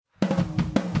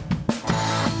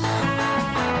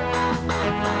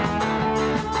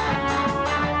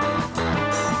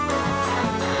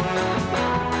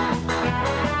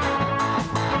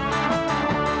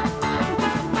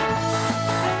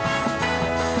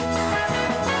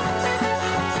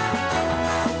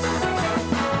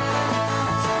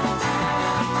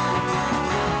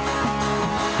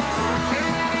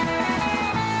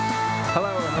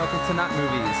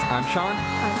Sean.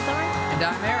 I'm Summer. And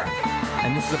I'm Eric.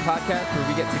 And this is a podcast where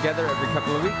we get together every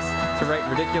couple of weeks to write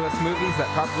ridiculous movies that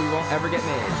probably won't ever get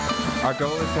made. Our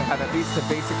goal is to have at least a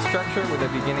basic structure with a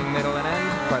beginning, middle, and end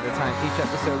by the time each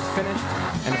episode is finished,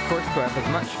 and of course to have as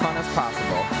much fun as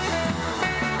possible.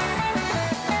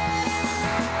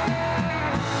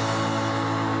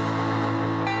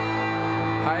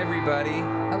 Hi, everybody.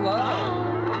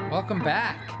 Hello. Welcome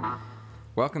back.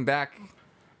 Welcome back.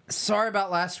 Sorry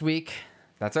about last week.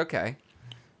 That's okay.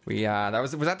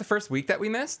 Was that the first week that we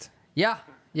missed? Yeah.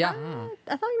 I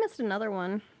thought we missed another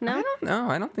one. No? No,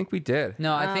 I don't think we did.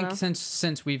 No, I think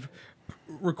since we've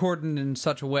recorded in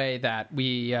such a way that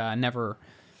we never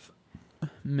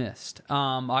missed.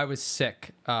 I was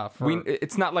sick.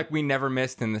 It's not like we never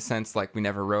missed in the sense like we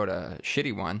never wrote a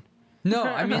shitty one. No,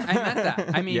 I meant that.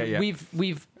 I mean, Yeah.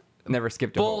 we've Never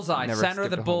skipped a bullseye, never center of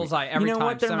skipped the a whole bullseye week. every You know time.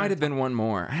 what? There might have been one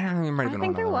more. I don't know. There might have I been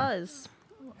think one there more. was.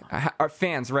 Our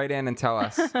fans, write in and tell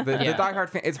us. The diehard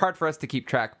fan. It's hard for us to keep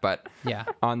track, but Yeah.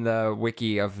 on the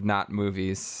wiki of not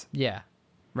movies Yeah.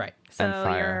 Right. So and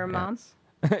fire. your mom?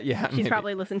 Yeah, She's maybe.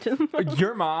 probably listened to them.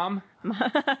 Your mom.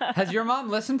 Has your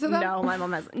mom listened to them? No, my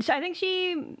mom hasn't. I think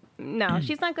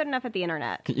she's not good enough at the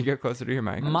internet. Can you get closer to your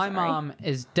mic? My sorry. mom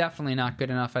is definitely not good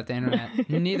enough at the internet.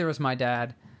 Neither was my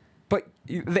dad. But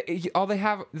they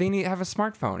have a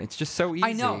smartphone. It's just so easy.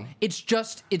 I know. It's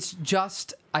just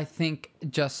I think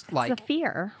just like It's a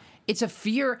fear. it's a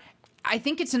fear. I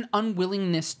think it's an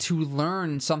unwillingness to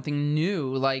learn something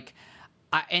new. Like,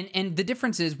 and the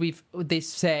difference is they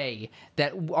say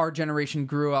that our generation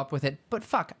grew up with it, but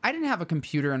fuck, I didn't have a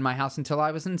computer in my house until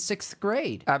I was in 6th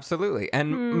grade. Absolutely.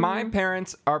 And my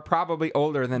parents are probably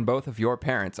older than both of your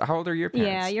parents. How old are your parents?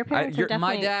 Yeah, your parents are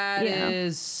My definitely... dad yeah.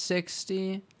 is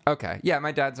 60. Okay. Yeah,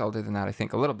 my dad's older than that, I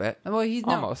think, a little bit. Well, he's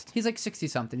Almost. He's like 60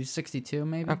 something. He's 62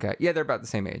 maybe. Okay. Yeah, they're about the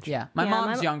same age. Yeah. My Yeah,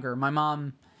 mom's younger. My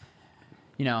mom,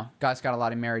 guys got a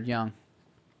lot of married young.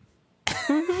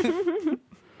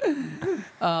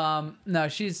 No,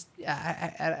 she's.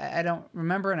 I don't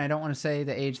remember, and I don't want to say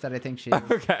the age that I think she is.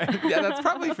 Okay. Yeah, that's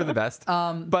probably for the best.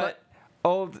 But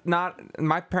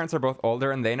my parents are both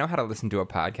older, and they know how to listen to a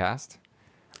podcast.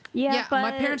 Yeah, but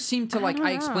my parents seem to like. don't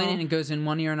I explain it know. and it goes in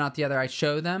one ear and out the other. I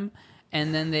show them,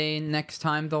 and then next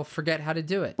time they'll forget how to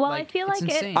do it. Well, I feel it's like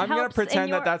it insane. I'm going to helps in pretend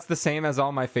your- that that's the same as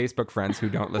all my Facebook friends who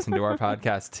don't listen to our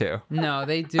podcast, too. No,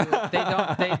 they do.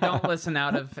 They don't listen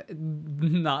out of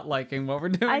not liking what we're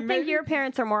doing. I think maybe. your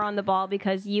parents are more on the ball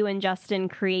because you and Justin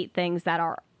create things that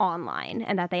are online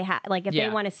and that they have, like, if they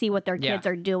Yeah. want to see what their Yeah. kids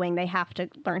are doing, they have to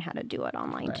learn how to do it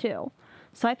online Right. too.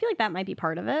 So I feel like that might be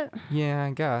part of it. Yeah,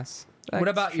 I guess. What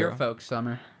That's about your true. folks,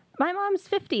 Summer? My mom's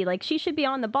 50. Like, she should be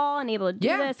on the ball and able to do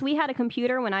Yeah. this. We had a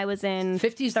computer when I was in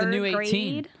 50's the third new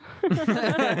 18.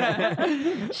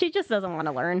 grade. She just doesn't want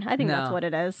to learn. I think that's No. what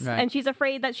it is. Right. And she's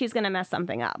afraid that she's going to mess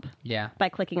something up Yeah. by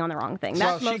clicking on the wrong thing.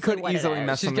 Well, That's she mostly could what it easily is.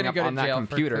 mess She's something gonna up go to on that jail for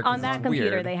computer. clicking 'cause On that it's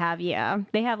computer, weird.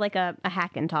 they have like a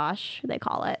Hackintosh, they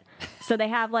call it. So they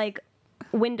have like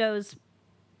Windows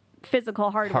physical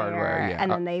hardware, yeah.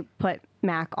 and then they put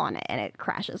Mac on it, and it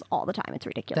crashes all the time. It's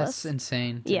ridiculous. That's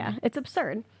insane. to Yeah, me. it's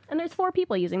absurd. And there's 4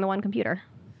 people using the one computer.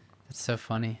 That's so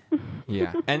funny.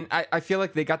 Yeah. And I feel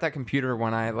like they got that computer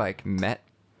when I, like, met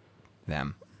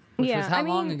them. Which yeah, was how I mean,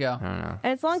 long ago? I don't know.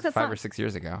 As long as it's 5 not, or 6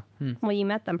 years ago. well, you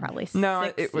met them probably No,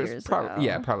 6 it was years probably ago.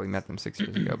 yeah, probably met them 6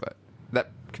 years ago, but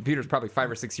that computer's probably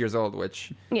 5 or 6 years old,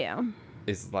 which Yeah.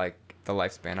 is like the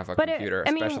lifespan of a But computer,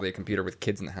 I mean- especially a computer with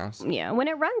kids in the house. Yeah, when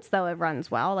it runs, though, it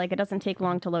runs well. Like, it doesn't take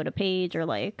long to load a page or,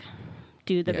 like,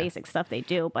 do the Yeah. basic stuff they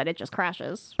do, but it just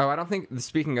crashes. Oh, I don't think,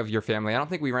 speaking of your family, I don't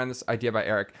think we ran this idea by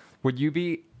Eric. Would you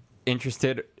be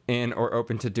interested in or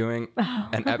open to doing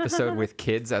an episode with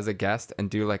kids as a guest and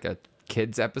do like a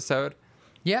kids episode?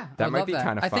 Yeah, That I might love be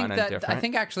kinda I fun think and I different.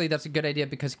 think actually that's a good idea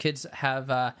because kids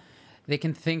have they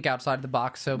can think outside the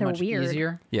box so They're much weird.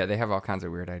 easier. Yeah, they have all kinds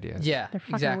of weird ideas. Yeah, They're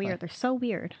fucking exactly. weird. They're so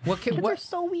weird. Kids are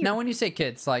so weird. Now, when you say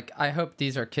kids, like I hope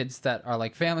these are kids that are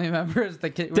like family members.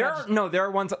 There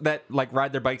are ones that like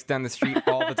ride their bikes down the street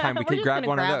all the time. We We're could just grab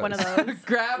gonna one of those. One of those.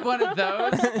 grab one of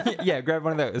those. Yeah, grab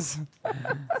one of those.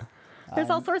 There's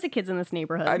all sorts of kids in this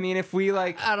neighborhood. I mean, if we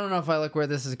like I don't know if I like where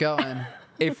this is going.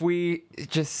 if we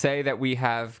just say that we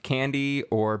have candy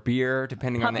or beer,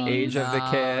 depending on the age of the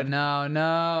kid.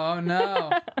 No.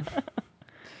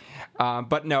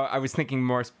 But no, I was thinking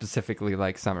more specifically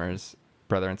like Summer's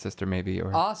brother and sister, maybe.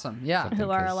 Or Awesome. Yeah. Something.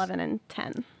 who are because- 11 and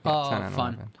 10. Oh, 10 and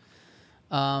fun.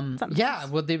 11. Something Yeah.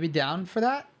 else. Would they be down for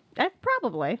that?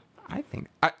 Probably. I think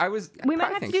I was. We might I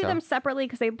have to think do so. them separately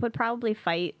because they would probably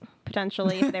fight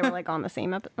potentially if they were like on the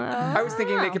same episode. I was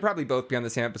thinking they could probably both be on the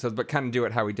same episode, but kind of do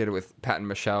it how we did it with Pat and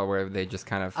Michelle, where they just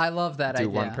kind of I love that do idea.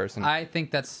 one person. I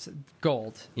think that's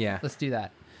gold. Yeah. Let's do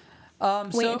that.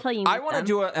 Wait So until you meet I want to them.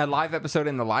 do a live episode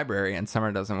in the library, and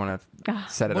Summer doesn't want to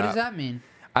set it what up. does that mean?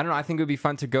 I don't know. I think it would be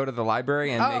fun to go to the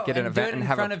library and make it an and do event it and in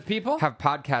have front of people? have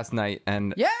podcast night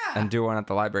and Yeah. and do one at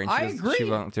the library. And I agree. She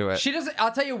won't do it. She doesn't.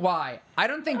 I'll tell you why. I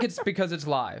don't think it's because it's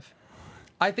live.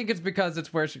 I think it's because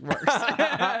it's where she works,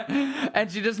 and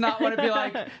she does not want to be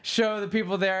like show the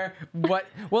people there what.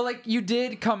 Well, like you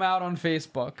did come out on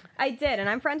Facebook, I did, and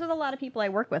I'm friends with a lot of people I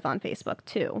work with on Facebook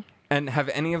too. And have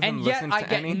any of them and yet listened I to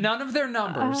get any? none of their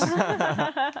numbers.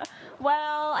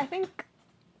 Well, I think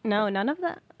no, none of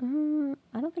that.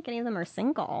 I don't think any of them are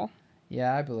single.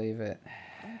 Yeah, I believe it.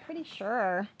 I'm pretty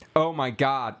sure. Oh my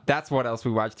God! That's what else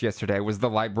we watched yesterday was The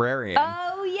Librarian.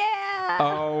 Oh yeah.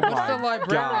 Oh What's my The Librarian?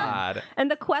 God!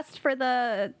 And the quest for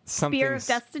the Spear of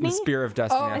Destiny. The Spear of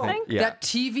Destiny. Oh, I think. Yeah. that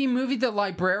TV movie, The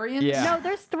Librarian. Yeah. No,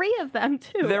 there's 3 of them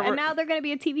too, There were- and now they're going to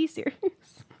be a TV series.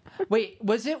 Wait,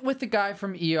 was it with the guy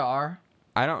from ER?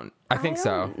 I think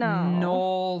so. No.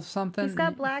 Noel something. He's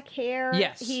got black hair.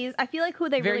 Yes. I feel like who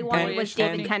they Very really wanted boyish was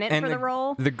David looking. Tennant for the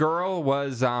role. The girl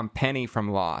was Penny from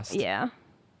Lost. Yeah.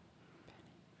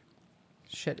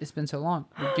 Shit, it's been so long.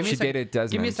 Give me She a second. dated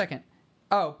Give me a Desmond. second.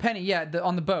 Oh, Penny, yeah,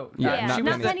 on the boat. Yeah, not she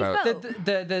Penny's was Penny's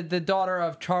boat. the daughter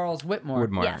of Charles Whitmore.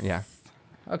 Woodmore. Yes. Yeah.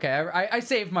 Okay, I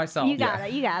saved myself. You got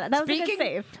it. You got it. That was a good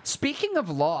save. Speaking of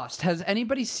Lost, has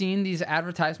anybody seen these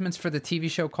advertisements for the TV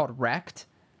show called Wrecked?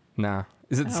 No.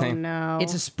 Is it the Oh same? no.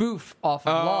 It's a spoof off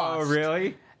of Oh, Lost.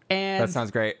 really? And That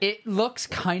sounds great. It looks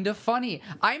kind of funny.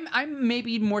 I'm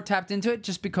maybe more tapped into it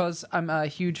just because I'm a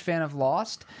huge fan of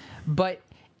Lost, but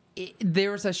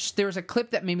there was a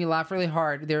clip that made me laugh really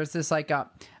hard. There was this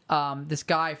this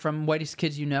guy from Whitest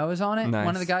Kids You Know is on it. Nice.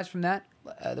 One of the guys from that,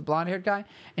 the blonde haired guy,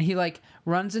 and he like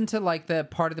runs into like the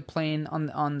part of the plane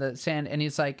on the sand, and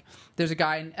he's like, there's a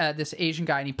guy, this Asian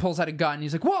guy, and he pulls out a gun. And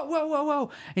he's like, whoa, whoa, whoa, whoa,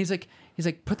 and he's like,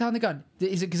 put down the gun.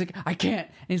 He's like, I can't.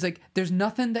 And he's like, there's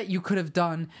nothing that you could have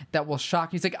done that will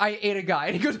shock. He's like, I ate a guy.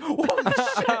 And he goes, holy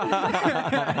shit.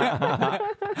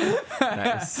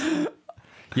 Nice.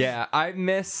 Yeah, I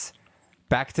miss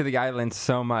Back to the Island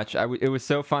so much. It was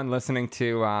so fun listening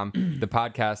to the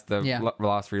podcast, the Yeah.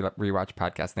 Lost Rewatch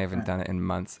podcast. They haven't done it in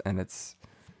months, and it's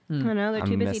I know they're I'm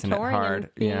too busy missing it touring hard.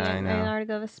 and being Yeah, I in know.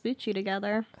 Antarctica Vespucci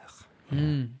together.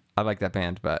 I like that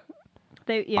band, but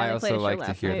They I played a also show like to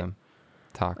last hear night them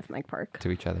talk with Mike Park.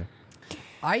 to each other.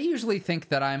 I usually think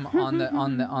that I'm on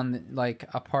the like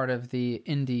a part of the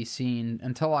indie scene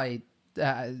until I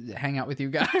hang out with you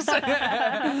guys,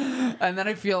 and then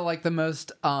I feel like the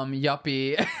most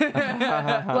yuppie.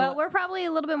 Well, we're probably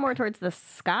a little bit more towards the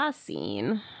ska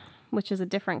scene, which is a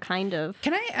different kind of.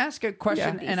 Can I ask a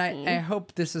question? Yeah. And Scene. I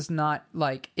hope this is not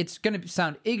like it's going to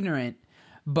sound ignorant,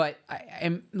 but I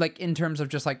am like in terms of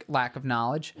just like lack of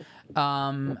knowledge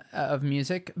of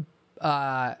music.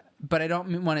 But I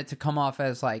don't want it to come off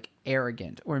as like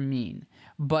arrogant or mean.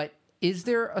 But is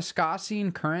there a ska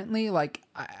scene currently? Like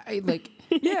I like.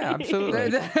 Yeah,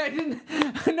 absolutely. I didn't.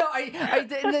 No, I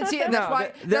didn't see it. That's No, why.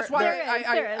 there- That's why there is.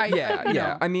 I Yeah, you yeah.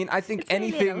 know. I mean, I think gonna be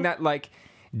anything little. that like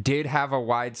did have a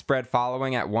widespread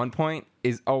following at one point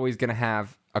is always going to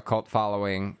have a cult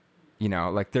following. You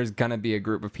know, like there's going to be a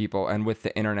group of people, and with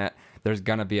the internet, there's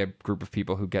going to be a group of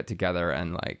people who get together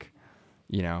and like,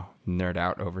 you know, nerd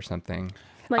out over something.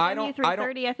 Like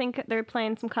MU330, I think they're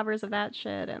playing some covers of that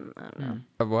shit, and I don't know.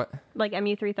 Of what? Like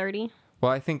MU330.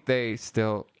 Well, I think they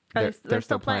still they're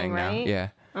still playing now. right? Yeah.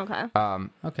 Okay.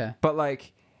 Okay. But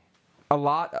like a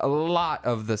lot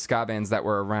of the ska bands that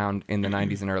were around in the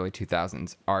 90s and early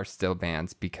 2000s are still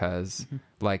bands because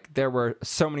like there were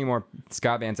so many more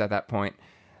ska bands at that point.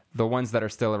 The ones that are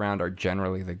still around are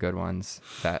generally the good ones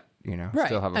that, you know, Right.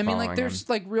 still have a I mean, following like, there's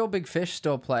like Real Big Fish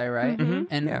still play, right? And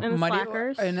Yeah. And the Mighty,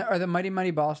 Slackers. and are the Mighty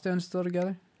Mighty Ballstones still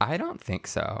together? I don't think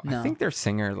so. No. I think their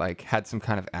singer like had some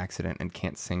kind of accident and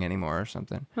can't sing anymore or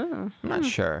something. I'm not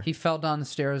sure. He fell down the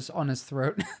stairs on his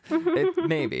throat. It,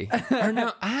 maybe. Or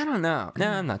no, I don't know. No,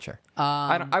 I'm not sure.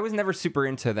 I was never super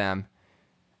into them.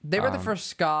 They were the first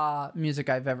ska music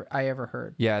I ever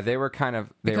heard. Yeah, they were kind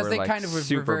of Because were they like kind of were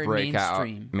super very breakout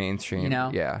mainstream, you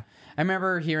know? Yeah. I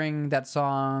remember hearing that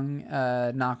song,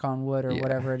 "Knock on Wood" or Yeah.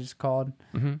 whatever it is called,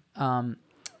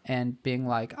 and being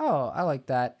like, "Oh, I like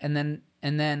that." And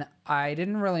then I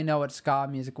didn't really know what ska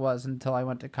music was until I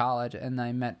went to college and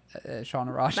I met Sean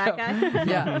Arasho. That guy?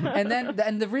 Yeah,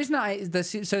 and the reason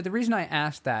the reason I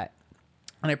asked that,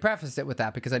 and I prefaced it with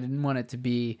that because I didn't want it to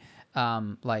be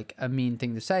like a mean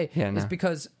thing to say, Yeah, is no.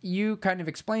 because you kind of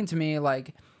explained to me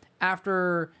like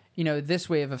after this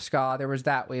wave of ska, there was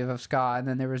that wave of ska, and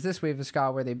then there was this wave of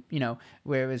ska where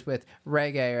where it was with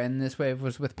reggae, and this wave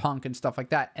was with punk and stuff like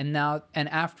that. And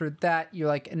after that, you're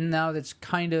like, and now that's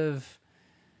kind of.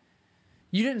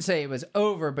 You didn't say it was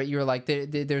over, but you were like,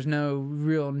 there's no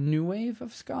real new wave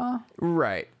of ska?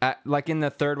 Right. Like in the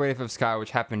third wave of ska,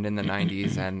 which happened in the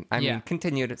 90s, and I mean,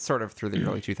 continued sort of through the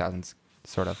early 2000s,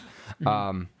 sort of.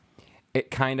 It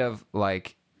kind of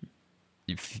like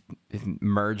it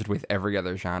merged with every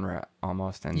other genre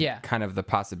almost, and kind of the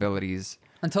possibilities.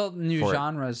 Until new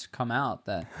genres come out,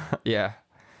 that. Yeah.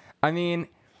 I mean.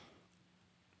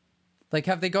 Like,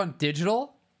 have they gone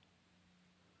digital?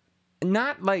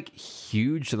 Not like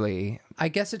hugely. I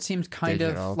guess it seems kind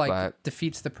digital, of like but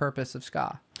defeats the purpose of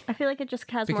ska. I feel like it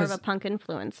just has more of a punk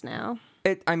influence now.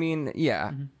 I mean,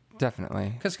 yeah, definitely.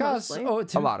 Because ska's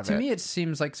a lot of to it. me, it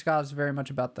seems like ska is very much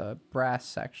about the brass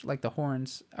section, like the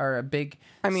horns are a big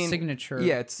signature.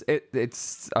 Yeah,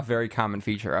 it's a very common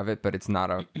feature of it, but it's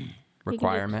not a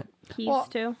requirement. Keys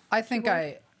too. I think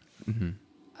I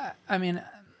mean,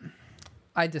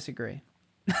 I disagree.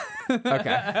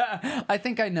 Okay. I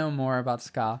think I know more about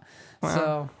ska.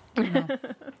 Well, so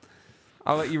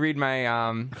I'll let you read my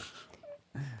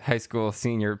high school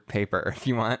senior paper if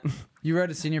you want. You wrote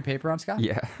a senior paper on ska?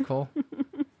 Yeah. Cool.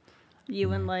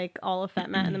 You and like all of Fat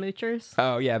Matt and the Moochers?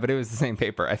 Oh, yeah, but it was the same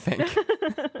paper, I think.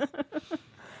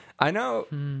 I know.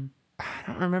 I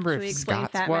don't remember Should we if explain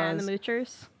Scott's Fat was. Matt and the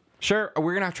Moochers? Sure.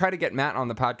 We're going to try to get Matt on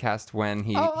the podcast when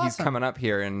he's awesome. coming up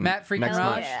here in Matt freaking next Rush?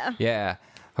 month. Yeah. Yeah,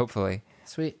 hopefully.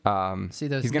 Sweet. See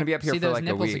those. He's going to be up here see for those like a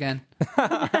nipples week. again.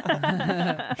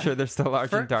 I'm sure they're still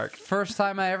large and dark. First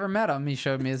time I ever met him, he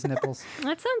showed me his nipples.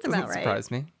 That sounds about Doesn't right. surprise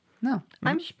me. No.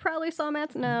 I'm probably saw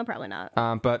Matt's. No, probably not.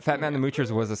 But Fat Man and the Moochers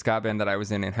was a ska band that I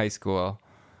was in high school,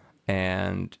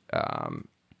 and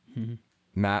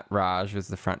Matt Raj was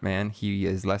the front man. He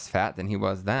is less fat than he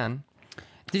was then.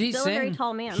 Did he Still sing? a very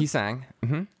tall man. He sang.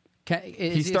 Mm-hmm.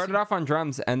 He started off on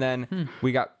drums, and then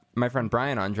we got my friend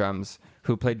Brian on drums,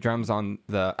 who played drums on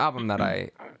the album that I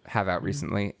have out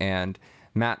recently. And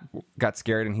Matt got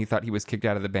scared, and he thought he was kicked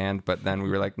out of the band. But then we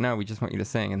were like, no, we just want you to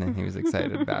sing. And then he was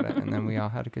excited about it. And then we all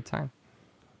had a good time.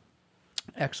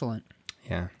 Excellent.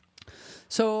 Yeah.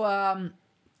 So,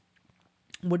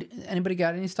 would anybody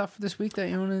got any stuff for this week that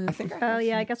you want to? I think Oh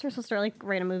yeah, I guess we're supposed to like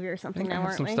write a movie or I something think I now, have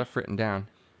aren't some we? stuff written down.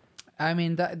 I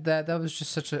mean that was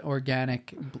just such an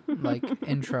organic like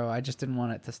intro. I just didn't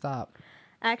want it to stop.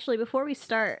 Actually, before we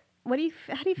start, how do you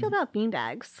feel about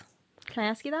beanbags? Can I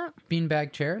ask you that?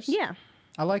 Beanbag chairs? Yeah,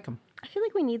 I like them. I feel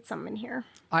like we need some in here.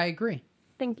 I agree.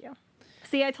 Thank you.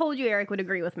 See, I told you Eric would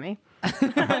agree with me. All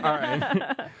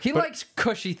right. He likes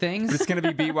cushy things. It's going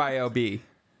to be BYOB.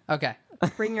 Okay.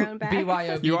 Bring your own bag.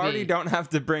 BYOB. You already don't have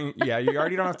to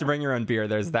bring your own beer.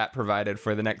 There's that provided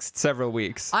for the next several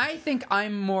weeks. I think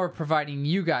I'm more providing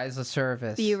you guys a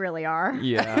service. You really are.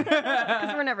 Yeah.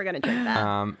 Because we're never going to drink that.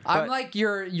 I'm but- like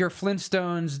your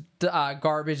Flintstones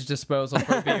garbage disposal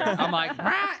for beer. I'm like,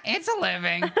 it's a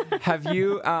living. Have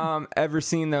you ever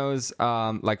seen those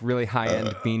like really high-end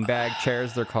beanbag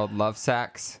chairs? They're called love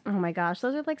sacks. Oh my gosh,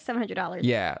 those are like $700.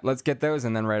 Yeah, let's get those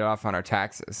and then write it off on our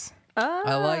taxes. Oh,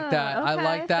 I like that. I okay.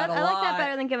 like that a I like that lot.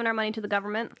 better than giving our money to the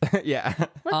government. Yeah. Let's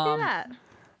do that.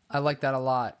 I like that a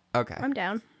lot. Okay. I'm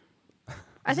down.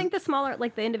 I think the smaller,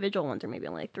 like the individual ones, are maybe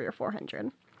only like $300 or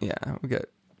 $400. Yeah, we get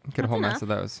a whole mess enough. of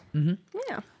those.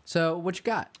 Yeah. So what you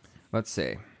got? Let's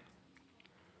see.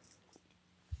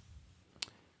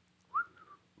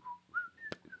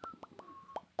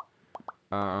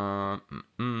 Well,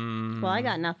 I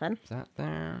got nothing. Is that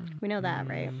there? We know that,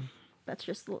 right? That's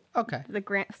just Okay.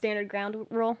 the standard ground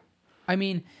rule. I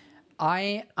mean,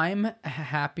 I'm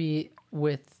happy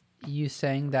with you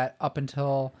saying that up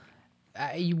until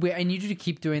I need you to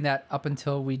keep doing that up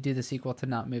until we do the sequel to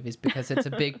Not Movies because it's a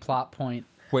big plot point.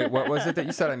 Wait, what was it that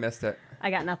you said? I missed it.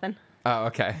 I got nothing. Oh,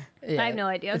 okay. Yeah, I have no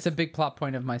idea. It's a big plot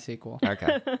point of my sequel.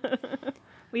 Okay.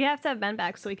 We have to have Ben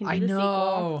back so we can do I the sequel.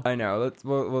 know. I know.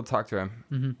 We'll talk to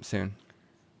him soon.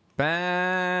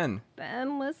 Ben.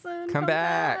 Ben, listen. Come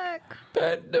back.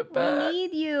 Ben the We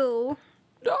need you.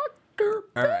 Doctor.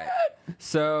 All right.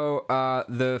 So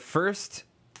the first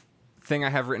thing I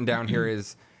have written down here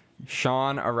is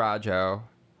Sean Arajo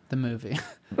The movie.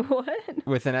 What?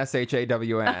 with an SHAWN,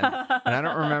 and I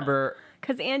don't remember.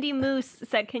 Because Andy Moose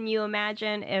said, "Can you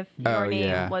imagine if your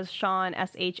name was Sean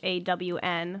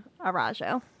SHAWN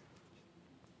Arajo?"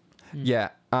 Yeah.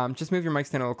 Just move your mic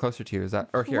stand a little closer to you. Is that?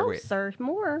 Or here, wait. Closer,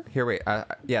 more. Here, wait.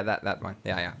 Yeah, that one.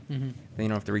 Yeah. Then you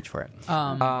don't have to reach for it.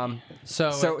 So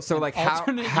like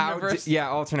alternate universe?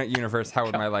 alternate universe. How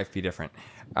would my life be different?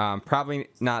 Probably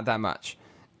not that much.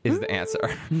 is the answer.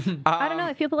 I don't know.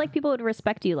 I feel like people would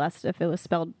respect you less if it was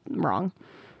spelled wrong.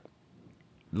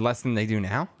 Less than they do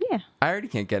now? Yeah. I already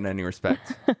can't get any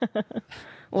respect.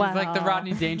 Wow. He's like the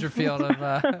Rodney Dangerfield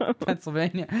of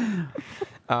Pennsylvania.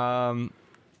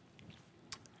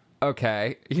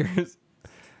 Okay.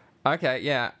 Okay,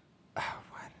 yeah. What?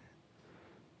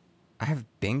 I have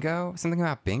bingo? Something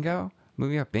about bingo?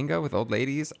 Movie about bingo with old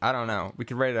ladies? I don't know. We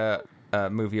could write a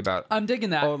movie about I'm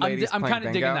digging that. old ladies I'm playing kind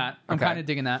of bingo. digging that. I'm Okay. kind of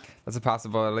digging that. That's a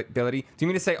possibility. Do you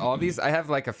mean to say all these? I have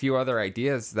like a few other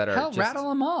ideas that are Hell, just... rattle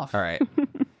them off. All right.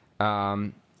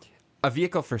 A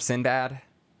vehicle for Sinbad.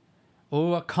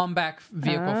 Oh, a comeback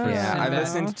vehicle for Yeah, I Sinbad.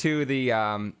 listened to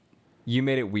the You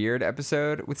Made It Weird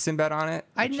episode with Sinbad on it.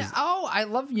 I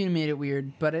love You Made It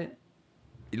Weird, but it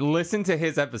Listen to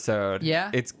his episode. Yeah?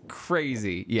 It's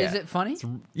crazy. Yeah. is it funny?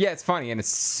 Yeah, it's funny and it's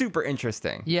super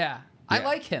interesting. Yeah. I Yeah.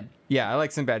 like him. Yeah, I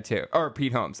like Sinbad too. Or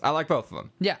Pete Holmes. I like both of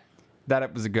them. Yeah.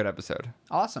 That was a good episode.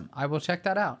 Awesome. I will check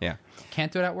that out. Yeah. Can't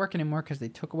do it at work anymore because they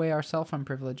took away our cell phone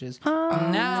privileges.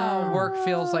 Now work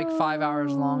feels like 5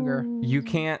 hours longer. You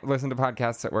can't listen to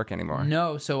podcasts at work anymore.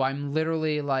 No, so I'm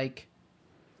literally like,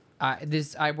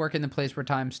 I work in the place where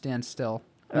time stands still.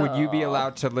 Would you be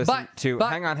allowed to listen But- to... but-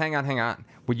 hang on.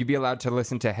 Would you be allowed to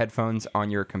listen to headphones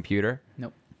on your computer?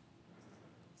 Nope.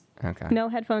 Okay. No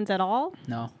headphones at all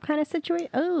No. kind of situation.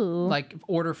 Oh. Like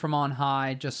order from on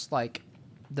high, just like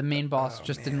the main boss Oh,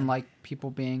 just didn't like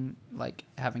people being like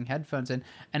having headphones in.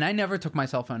 And I never took my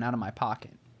cell phone out of my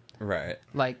pocket. Right.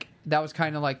 Like that was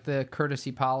kind of like the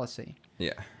courtesy policy.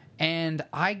 Yeah. And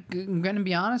I'm going to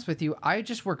be honest with you, I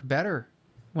just work better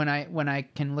when I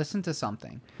can listen to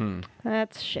something.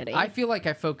 That's shitty. I feel like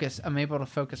I'm able to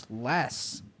focus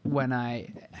less when I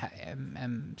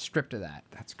am stripped of that.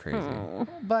 That's crazy.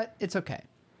 But it's okay.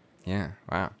 Yeah.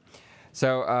 Wow.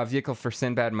 So, vehicle for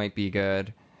Sinbad might be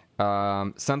good.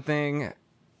 Something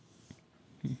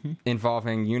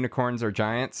involving unicorns or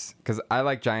giants, because I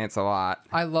like giants a lot,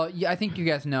 I think you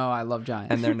guys know I love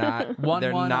giants. and they're not. One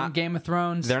they're on not. Game of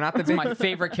Thrones. They're not the It's big- my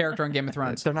favorite character on Game of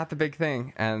Thrones. They're not the big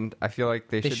thing, and I feel like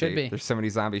they should be. be. There's so many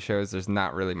zombie shows. There's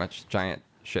not really much giant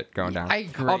shit going down. I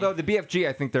agree. Although the BFG,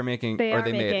 I think they're making, They or are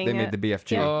they making made it. the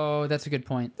BFG. Yeah. Oh, that's a good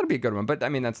point. That'll be a good one, but I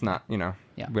mean that's not, Yeah.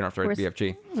 we don't have to write the We're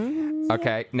BFG.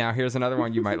 Okay, now here's another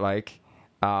one you might like.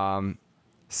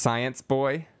 Science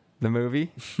Boy, the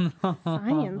movie.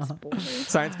 Science boy.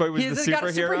 Science Boy was He's the got a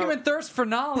superhero. superhuman thirst for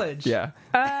knowledge. Yeah,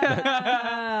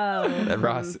 Oh. that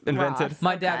Ross invented. Ross.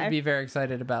 My dad Okay. would be very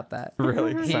excited about that.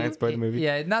 Really, Science Boy the movie.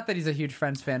 Yeah, not that he's a huge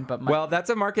Friends fan, but Well, that's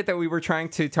a market that we were trying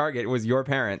to target. Was your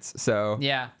parents? So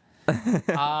yeah.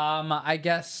 I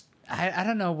guess I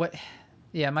don't know what.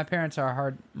 Yeah, my parents are a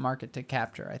hard market to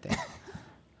capture, I think.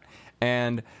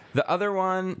 And the other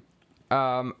one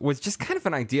was just kind of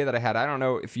an idea that I had. I don't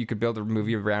know if you could build a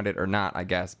movie around it or not, I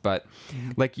guess. But,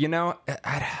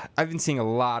 I've been seeing a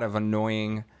lot of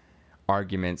annoying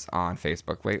arguments on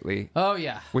Facebook lately, Oh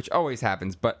yeah. which always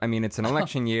happens. But, I mean, it's an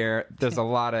election year. There's a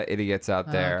lot of idiots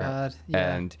out there. God,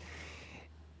 yeah. And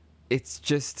it's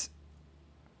just...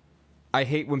 I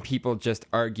hate when people just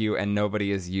argue and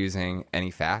nobody is using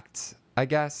any facts, I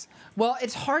guess. Well,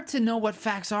 it's hard to know what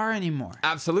facts are anymore.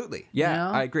 Absolutely. Yeah, You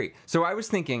know? I agree. So I was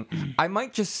thinking I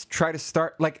might just try to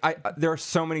start there are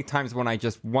so many times when I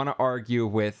just want to argue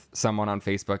with someone on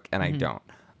Facebook and I don't.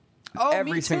 Oh,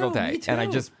 Every me single too, day. me And I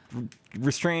too. just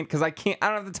restrain because I don't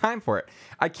have the time for it.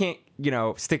 I can't,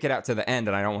 stick it out to the end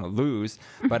and I don't want to lose,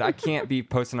 but I can't be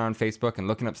posting on Facebook and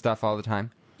looking up stuff all the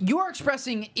time. You're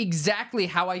expressing exactly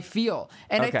how I feel.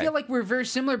 And Okay. I feel like we're very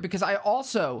similar because I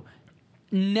also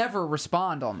never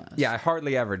respond almost. Yeah, I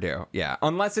hardly ever do. Yeah.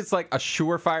 Unless it's like a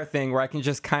surefire thing where I can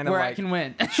just kind of Where like I can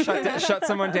win. shut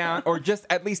someone down or just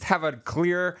at least have a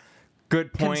clear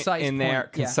good point Concise in there,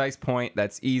 point, yeah. concise point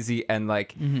that's easy and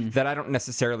like that I don't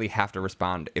necessarily have to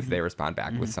respond if they respond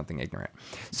back with something ignorant.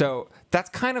 So that's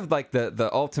kind of like the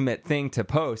ultimate thing to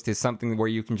post is something where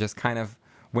you can just kind of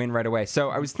win right away. So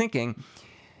I was thinking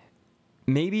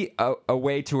maybe a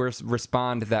way to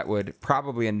respond that would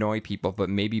probably annoy people but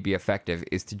maybe be effective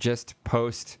is to just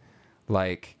post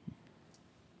like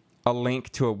a link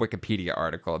to a Wikipedia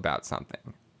article about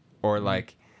something or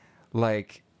like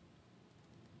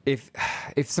if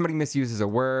somebody misuses a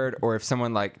word or if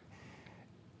someone like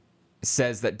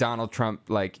says that Donald Trump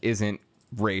like isn't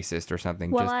racist or something,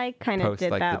 Well, just I kind of post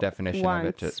did like that the definition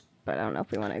once, of it. but I don't know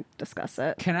if we want to discuss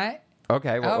it. Can I?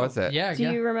 Okay, what was it? Yeah, Do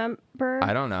yeah. you remember?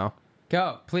 I don't know.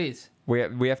 Go, please.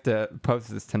 We have to post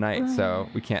this tonight, so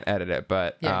we can't edit it.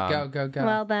 But Yeah, go.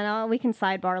 Well, then we can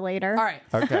sidebar later. All right.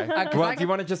 Okay. 'Cause Well, I do you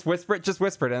want to just whisper it? Just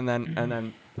whisper it, and then When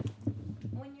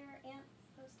your aunt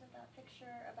posted that picture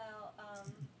about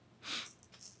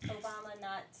Obama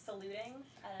not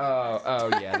Oh,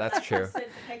 yeah, that's true.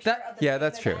 Yeah,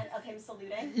 that's true. Of him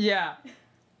saluting. Yeah.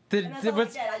 And that's all I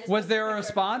did. I just Was posted there a picture of him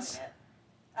response? doing it.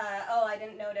 I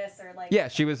didn't notice or like. Yeah,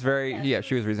 she was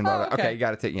she was reasonable. Oh, okay. Okay, you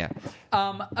got to take, yeah.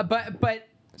 But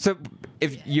So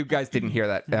if you guys didn't hear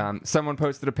that, someone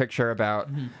posted a picture about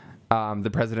the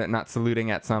president not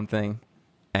saluting at something,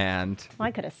 and Well,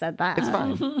 I could have said that. it's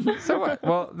fine. So what?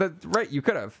 Well, right, you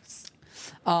could have.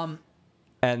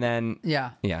 And then,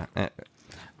 yeah.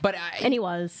 But And he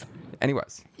was. and he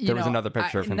was. There was another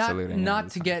picture of him not, saluting. and it Not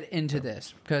was to fine. get into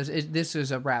this because this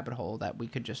is a rabbit hole that we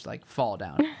could just like fall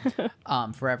down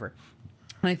forever.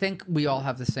 And I think we all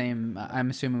have the same. I'm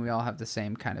assuming we all have the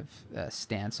same kind of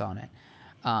stance on it.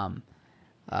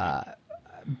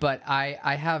 But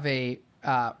I have a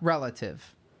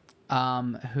relative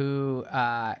who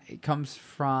comes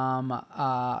from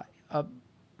a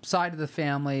side of the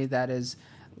family that is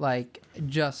like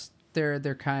just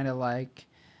they're kind of like,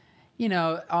 you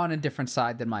know, on a different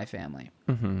side than my family.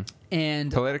 Mm-hmm.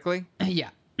 And Politically? yeah.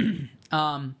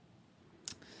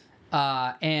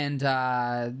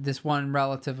 This one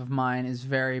relative of mine is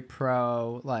very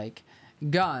pro like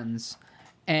guns,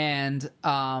 and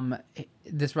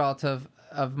this relative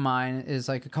of mine is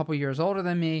like a couple years older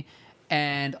than me,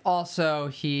 and also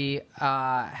he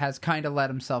has kind of let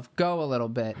himself go a little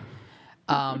bit.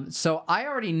 So I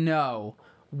already know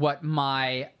what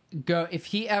my go if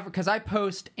he ever, because I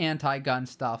post anti-gun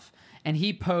stuff and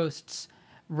he posts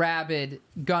rabid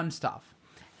gun stuff,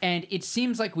 and it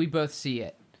seems like we both see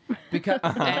it because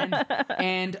and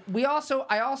I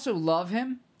also love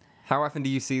him. How often do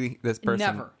you see this person?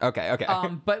 Never. Okay.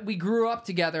 But we grew up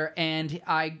together, and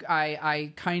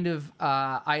I kind of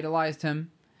idolized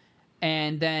him,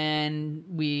 and then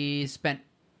we spent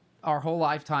our whole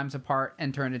lifetimes apart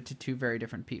and turned into two very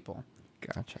different people.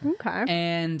 Gotcha.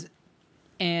 Okay.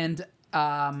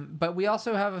 But we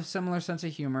also have a similar sense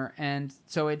of humor, and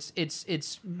so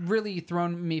it's really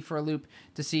thrown me for a loop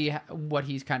to see what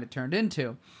he's kind of turned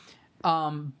into.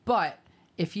 But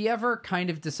if he ever kind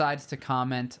of decides to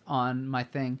comment on my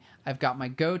thing, I've got my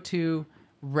go-to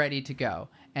ready to go,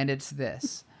 and it's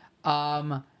this.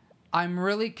 I'm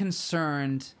really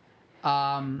concerned,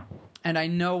 and I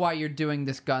know why you're doing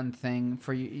this gun thing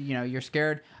for you. You know, you're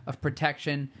scared of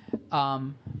protection,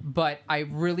 but I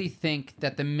really think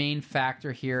that the main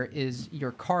factor here is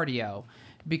your cardio,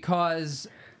 because.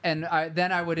 And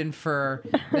then I would infer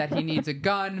that he needs a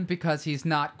gun because he's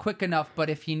not quick enough. But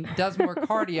if he does more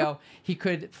cardio, he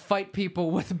could fight people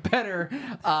with better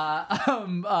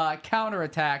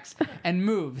counterattacks and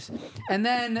moves. And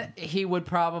then he would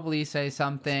probably say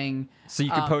something. So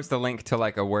you could post a link to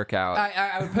like a workout.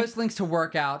 I would post links to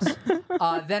workouts.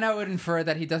 Then I would infer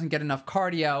that he doesn't get enough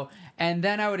cardio. And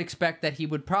then I would expect that he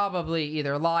would probably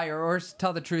either lie or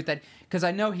tell the truth, that because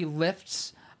I know he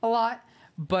lifts a lot.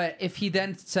 But if he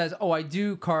then says, "Oh, I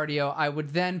do cardio," I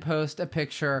would then post a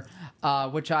picture,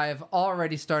 which I have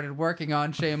already started working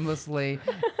on shamelessly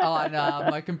on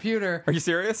my computer. Are you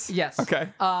serious? Yes. Okay.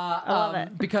 I love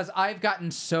it. Because I've gotten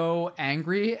so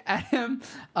angry at him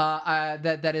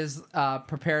that is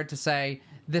prepared to say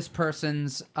this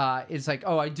person's is like,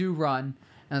 "Oh, I do run,"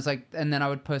 and it's like, and then I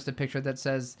would post a picture that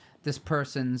says this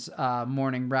person's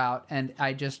morning route, and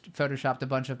I just photoshopped a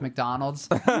bunch of McDonald's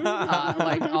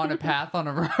like on a path on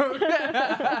a road.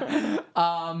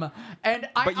 But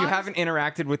you haven't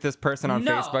interacted with this person on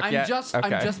Facebook yet?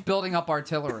 I'm just building up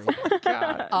artillery.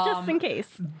 God. Just in case.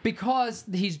 Because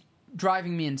he's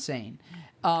driving me insane.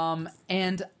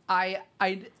 And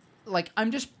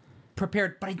I'm just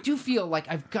prepared, but I do feel like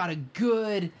I've got a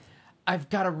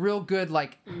real good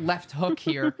like left hook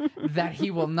here that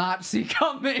he will not see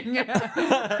coming.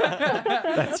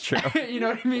 That's true. You know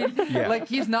what I mean? Yeah. Like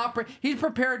he's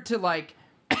prepared to like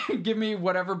give me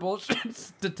whatever bullshit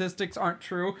statistics aren't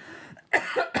true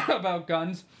about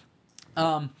guns.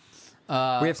 We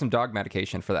have some dog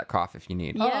medication for that cough if you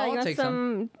need. Yeah, I'll you got take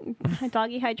some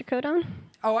doggy hydrocodone?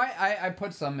 Oh, I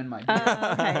put some in my. Okay, all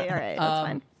right, that's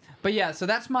fine. But yeah, so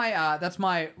that's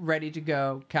my ready to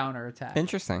go counterattack.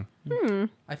 Interesting.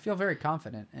 I feel very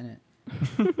confident in it.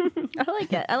 I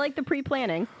like it. I like the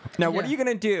pre-planning. Now, what Yeah. are you going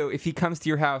to do if he comes to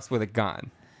your house with a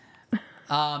gun?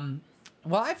 Well,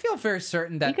 I feel very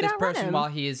certain that You could this outrun person, him. while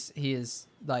he is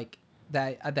like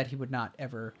that he would not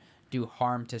ever do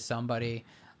harm to somebody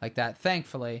like that.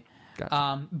 Thankfully.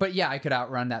 Gotcha. But yeah, I could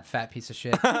outrun that fat piece of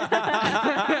shit.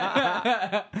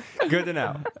 Good to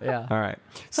know. Yeah. All right.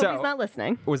 Hope So, he's not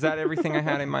listening. was that everything I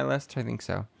had in my list? I think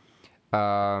so.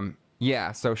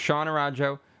 Yeah, so Sean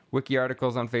Arajo, wiki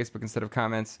articles on Facebook instead of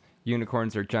comments,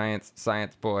 unicorns or giants,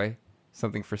 science boy,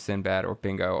 something for Sinbad, or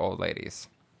bingo, old ladies.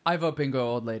 I vote bingo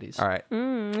old ladies. All right.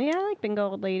 Yeah, I like bingo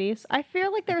old ladies. I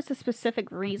feel like there's a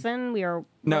specific reason we are.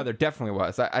 No, there definitely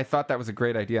was. I thought that was a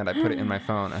great idea, and I put it in my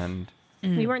phone, and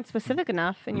We weren't specific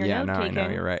enough in your yeah, note no, I taking. know,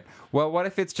 you're right. Well, what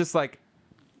if it's just like,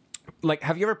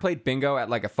 have you ever played bingo at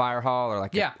like a fire hall or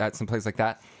like Yeah. at some place like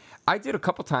that? I did a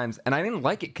couple times, and I didn't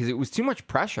like it because it was too much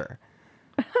pressure.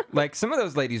 Like, some of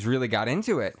those ladies really got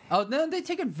into it. Oh, no, they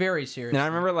take it very seriously. And I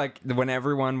remember, like, when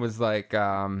everyone was, like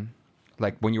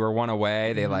when you were one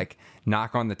away, they, like,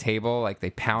 knock on the table. Like,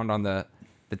 they pound on the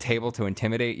table to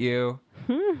intimidate you.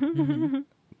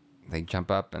 They jump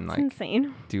up and, It's like,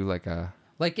 insane. do, like, a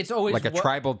Like, it's always... like a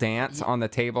tribal dance on the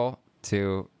table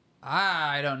to...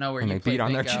 I don't know where And you they play beat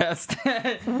on their bingo. chest.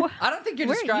 I don't think you're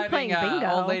Where are you describing playing bingo?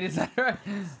 old ladies that are...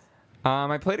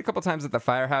 I played a couple times at the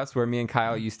firehouse where me and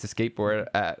Kyle used to skateboard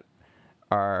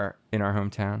in our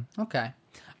hometown. Okay.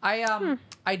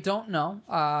 I don't know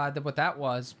what that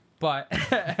was, but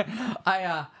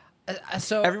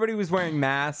so Everybody was wearing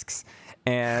masks,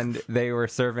 and they were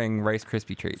serving Rice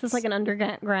Krispie treats. This is like an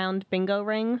underground bingo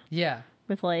ring yeah.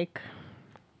 with like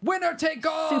Winner take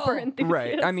all. super enthusiasts.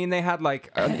 Right. I mean, they had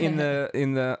like in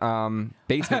the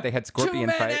basement they had Two scorpion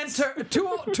men fights. enter. Two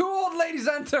old ladies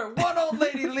enter. One old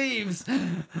lady leaves.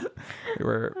 They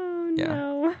were, Oh,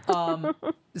 yeah. no.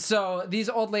 So these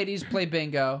old ladies play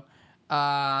bingo.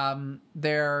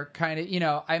 They're kind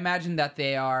of, I imagine that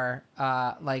they are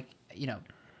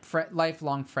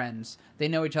lifelong friends. They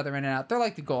know each other in and out. They're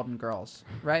like the Golden Girls,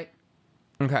 right?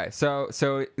 Okay. So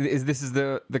this is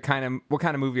the kind of what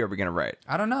kind of movie are we gonna write?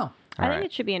 I don't know. I All think right.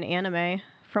 it should be an anime.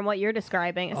 From what you're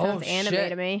describing, it sounds anime shit.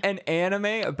 to me. An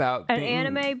anime about An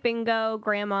anime bingo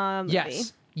grandma movie.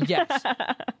 Yes.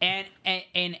 And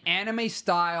an anime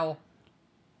style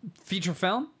feature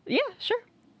film Yeah, sure.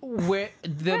 where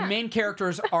the main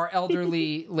characters are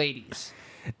elderly ladies.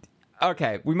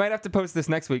 Okay, we might have to post this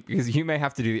next week because you may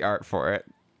have to do the art for it.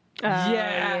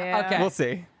 Yeah, okay. We'll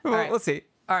see. right. We'll see.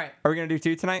 All right. Are we gonna do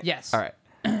 2 tonight? Yes. All right.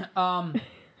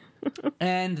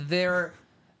 And they're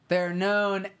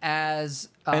known as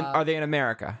And are they in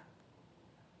America?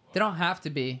 they don't have to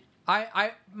be.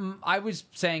 I was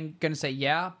gonna say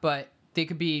yeah, but they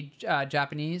could be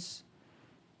Japanese.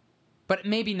 But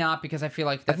maybe not because I feel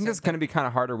like I think that's going to be kind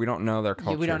of harder. We don't know their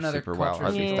culture we don't know their super well. culture.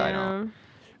 At least I Yeah.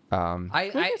 don't. I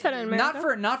can set it in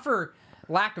America. not for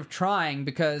lack of trying,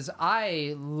 because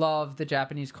I love the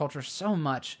Japanese culture so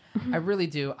much. I really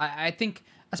do. I think,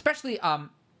 especially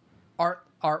art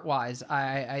wise,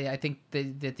 I think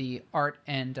that the art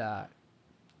and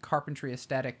carpentry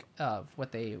aesthetic of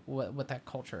what that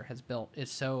culture has built is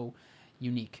so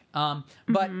unique.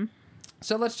 But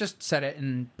so let's just set it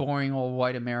in boring old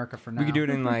white America for now. We could do it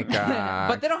in like.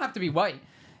 But they don't have to be white.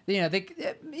 we could do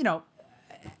it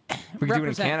in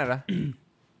represent- Canada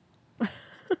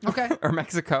Okay. or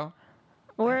Mexico.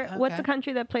 Or what's Okay. a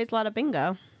country that plays a lot of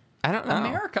bingo? I don't know.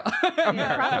 America.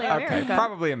 Yeah, probably Okay, America.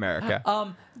 probably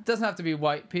America. Doesn't have to be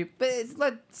white people. But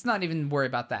let's not even worry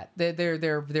about that.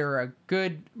 They're a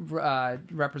good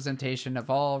representation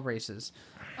of all races.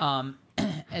 And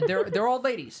they're old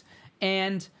ladies,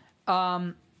 and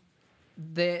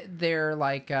they're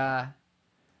like I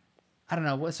don't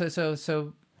know.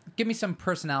 So give me some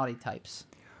personality types.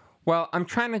 Well, I'm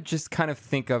trying to just kind of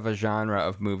think of a genre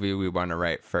of movie we want to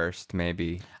write first,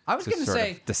 maybe. I was to gonna sort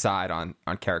say- of decide on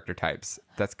character types.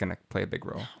 That's going to play a big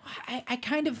role.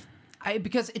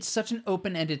 Because it's such an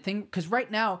open-ended thing. Because right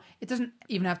now it doesn't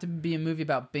even have to be a movie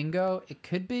about bingo. It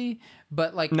could be,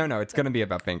 but like No, it's going to be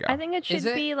about bingo. I think it Is should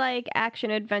it? be like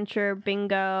action adventure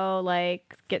bingo,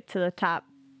 like get to the top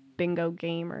bingo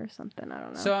game or something. I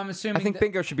don't know. So I'm assuming. I think that-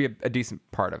 bingo should be a decent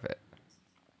part of it.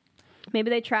 Maybe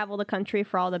they travel the country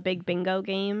for all the big bingo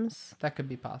games. that could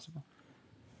be possible.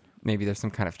 Maybe there's some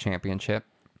kind of championship.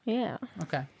 Yeah.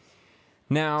 Okay.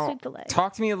 Now, Sweep the leg.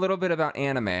 talk to me a little bit about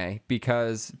anime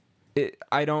because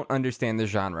I don't understand the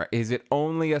genre. Is it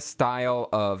only a style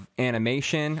of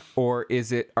animation, or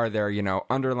are there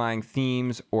underlying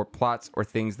themes or plots or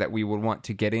things that we would want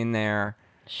to get in there?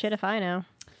 Shit if I know.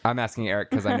 I'm asking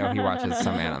Eric because I know he watches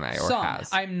some anime or Some. has.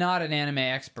 I'm not an anime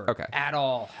expert. Okay. At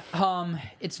all.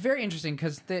 It's very interesting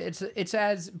because it's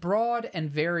as broad and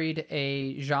varied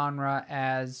a genre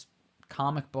as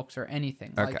comic books or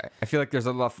anything. Okay, I feel like there's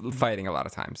a lot of fighting a lot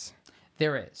of times.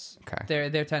 There is. Okay.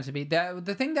 There tends to be.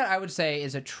 The thing that I would say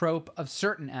is a trope of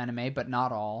certain anime, but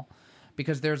not all,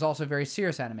 because there's also very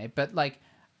serious anime. But like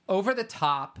over the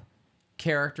top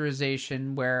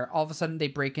characterization where all of a sudden they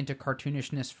break into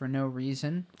cartoonishness for no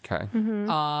reason. Okay.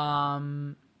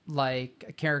 Like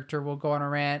a character will go on a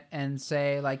rant and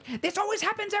say like, "This always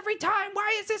happens every time.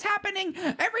 Why is this happening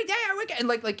every day?" And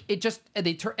like it just and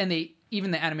they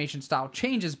even the animation style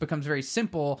changes, becomes very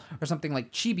simple, or something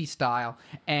like chibi style,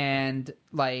 and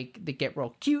like they get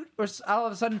real cute, or all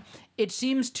of a sudden, it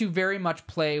seems to very much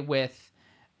play with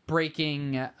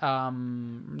breaking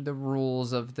the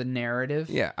rules of the narrative.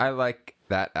 Yeah, I like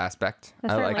that aspect.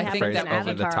 That I certainly like happens phrase in over the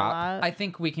Avatar a top. lot. I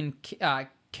think we can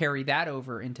carry that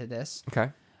over into this.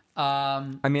 Okay.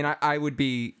 I mean, I would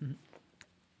be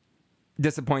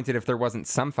disappointed if there wasn't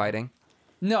some fighting.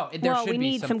 No, there Well, should we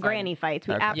be need some fighting. granny fights.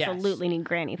 We Okay. absolutely need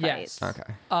granny Yes. fights.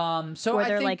 Okay. So Where I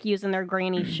they're think, like using their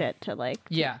granny shit to like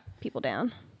yeah. people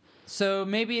down. So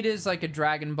maybe it is like a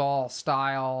Dragon Ball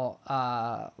style,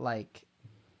 like,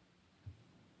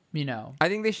 you know, I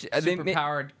think they should.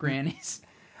 superpowered grannies.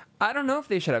 I don't know if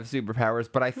they should have superpowers,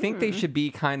 but I think Hmm. they should be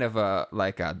kind of a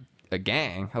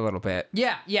gang a little bit.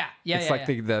 Yeah. It's like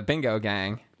the bingo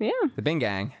gang, Yeah. the Bing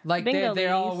gang, like bingo they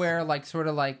all ladies. wear like sort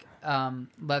of like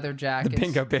leather the jackets.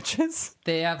 bingo bitches.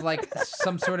 They have like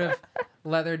some sort of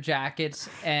leather jackets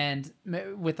and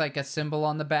with like a symbol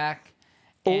on the back.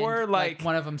 And, Or, like-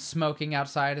 one of them smoking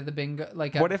outside of the bingo.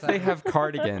 Like What if they outside. have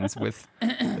cardigans with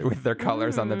their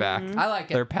colors on the back? I like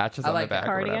it. Their patches I on like the it. back.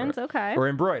 or whatever. Cardigans, okay. Or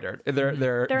embroidered. They're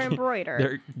They're embroidered.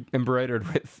 They're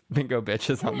embroidered with bingo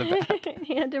bitches on the back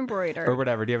Hand embroidered. or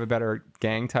whatever. Do you have a better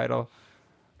gang title?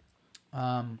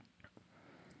 the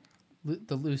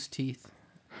loose teeth.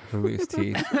 The loose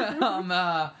teeth.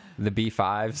 The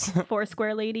B5s.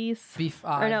 Foursquare ladies. Beef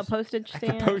Or no, eyes. postage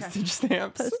stamp. Postage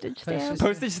stamps. Postage stamp.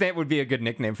 Postage stamp would be a good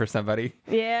nickname for somebody.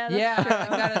 Yeah. That's Yeah, true. I think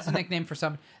that is a nickname for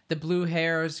some. The blue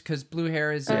hairs, because blue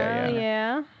hair is. Yeah,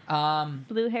 Yeah. yeah.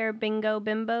 Blue hair bingo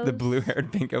bimbos. The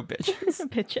blue-haired bingo bitches.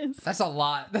 bitches. That's a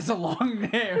lot. That's a long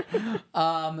name.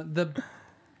 The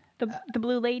The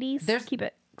blue ladies. there's- Keep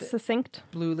it succinct.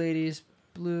 blue ladies,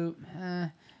 blue.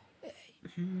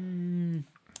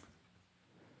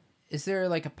 Is there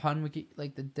like a pun wiki,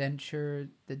 like the denture,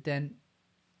 the dent?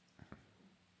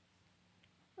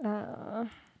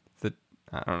 The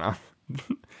I don't know.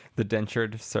 The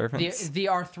dentured servants. The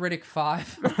arthritic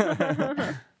five.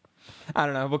 I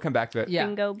don't know. We'll come back to it. Yeah.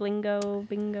 Bingo, blingo,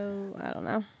 bingo. I don't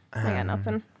know. I got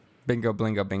nothing. Bingo,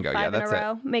 blingo, bingo. Five Yeah, in that's a it.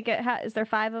 row. Make it. Is there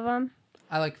 5 of them?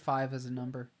 I like 5 as a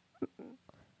number.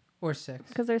 Or 6.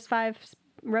 Because there's 5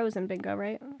 rows in bingo,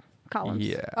 right? Columns.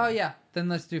 Yeah. Oh yeah, then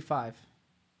let's do 5.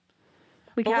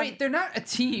 We But can wait, they're not a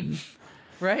team,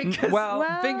 right? 'Cause Well,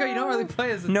 bingo, you don't really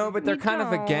play as a no, team. but they're We kind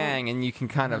of a don't. gang, and you can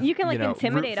kind of You can, like, know,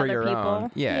 intimidate root for other your people.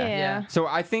 own. Yeah. Yeah. So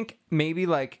I think maybe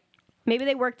like maybe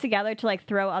they work together to like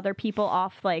throw other people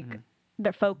off like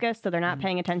their focus, so they're not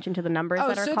paying attention to the numbers Oh,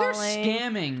 that are so calling. they're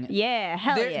scamming. Yeah,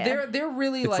 hell yeah. They're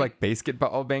really it's like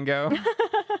basketball bingo.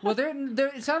 well they're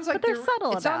it sounds like But they're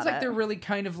subtle it sounds about like it. they're really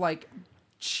kind of like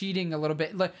cheating a little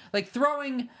bit, like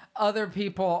throwing other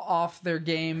people off their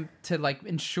game to like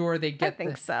ensure they get. I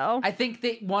think so. I think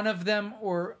that one of them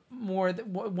or more,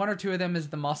 one or two of them is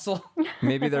the muscle.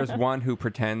 Maybe there's one who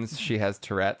pretends she has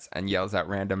Tourette's and yells out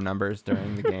random numbers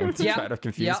during the game to Yeah. try to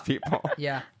confuse Yeah. people.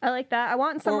 Yeah, I like that. I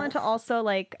want someone to also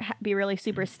like be really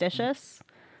superstitious.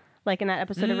 Like in that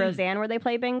episode of Roseanne where they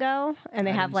play bingo and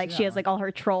they I have didn't like see she that has like all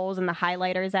her trolls and the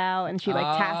highlighters out and she like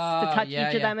tasks to touch yeah,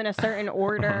 each of yeah. them in a certain Oh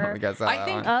order. my God, so I that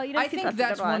think one. Oh, you didn't I see think that's a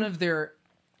that's good one. one of their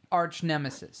arch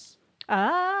nemesis.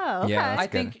 Oh, okay. Yeah, I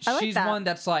good. think I like she's that. one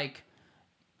that's like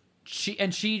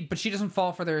but she doesn't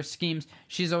fall for their schemes.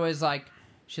 She's always like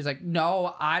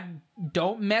no, I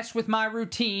don't mess with my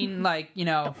routine, like, you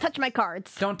know, Touch my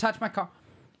cards. don't touch my car,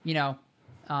 you know.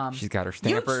 She's got her You-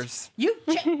 stampers.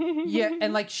 yeah,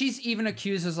 and like she's even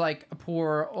accuses like a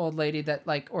poor old lady that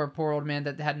like, or a poor old man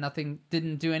that had nothing,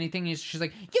 didn't do anything. She's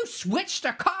like, you switched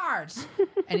the cards,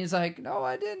 and he's like, no,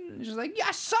 I didn't. And she's like, yeah,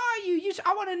 I saw you.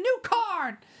 I want a new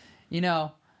card, you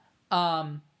know.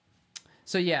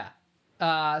 So yeah,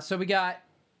 so we got.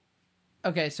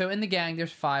 Okay, so in the gang,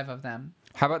 there's 5 of them.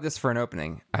 How about this for an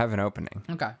opening? I have an opening.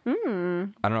 Okay, I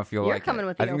don't know if you'll You're like coming it.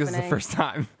 with the I think this is the opening. first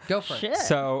time. go for Shit. it.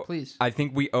 So Please. I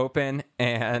think we open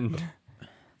and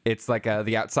it's like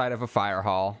the outside of a fire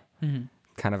hall,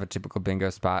 kind of a typical bingo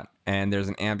spot, and there's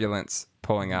an ambulance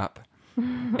pulling up,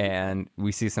 and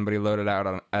we see somebody loaded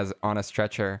out on a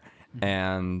stretcher,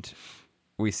 and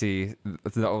we see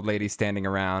the old lady standing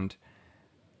around,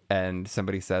 and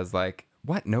somebody says like,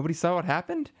 "What? Nobody saw what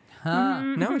happened?"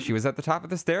 No, she was at the top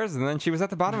of the stairs, and then she was at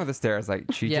the bottom of the stairs. Like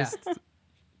she Yeah.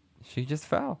 just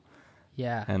fell,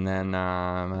 Yeah, and then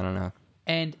I don't know.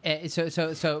 and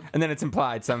so And then it's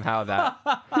implied somehow that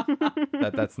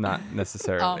that's not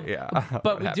necessarily but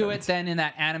what we do it happened. then in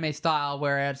that anime style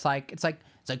where it's like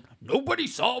nobody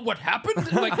saw what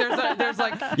happened. Like there's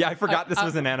like Yeah, I forgot this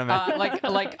was an anime. a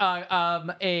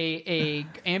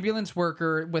ambulance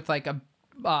worker with like a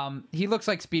he looks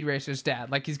like Speed Racer's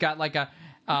dad. Like he's got like a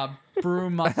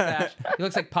broom mustache. He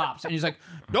looks like Pops, and he's like,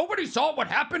 nobody saw what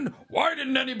happened. Why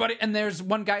didn't anybody? And there's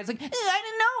one guy. He's like, I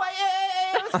didn't know.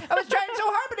 I was trying so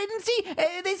hard, but I didn't see.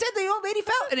 They said the old lady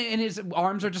fell, and his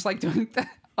arms are just like doing that.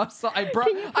 I'm sorry,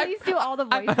 Can you please do all the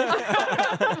voices?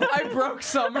 I broke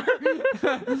Summer,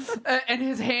 and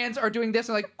his hands are doing this,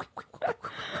 and like,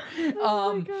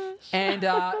 Oh my gosh. and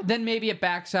then maybe it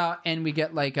backs out, and we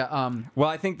get like a Well,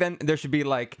 I think then there should be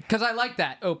like because I like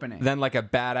that opening. then like a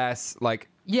badass like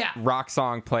Yeah. rock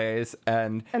song plays,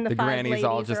 and And the the five grannies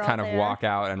all ladies just are kind all of there. walk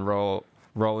out and roll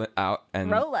it out,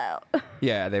 and Roll out.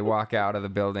 yeah, they walk out of the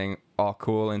building all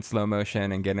cool in slow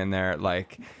motion and get in there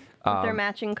like. With their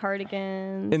matching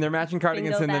cardigans. In their matching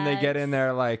cardigans, bingo and then they get bags. in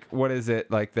there like, what is it?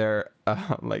 Like they're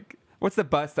like, what's the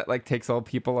bus that like takes old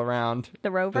people around The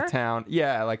Rover? the town?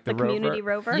 Yeah, like the, The community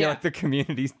rover? Yeah, Yeah. like the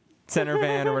community center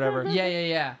van or whatever.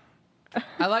 Yeah.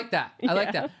 I like that. I like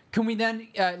Yeah. that. Can we then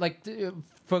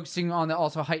focusing on the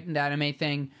also heightened anime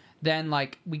thing? Then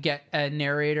like we get a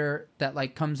narrator that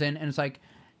like comes in and it's like,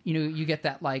 you get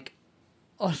that like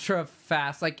ultra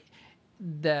fast like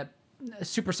the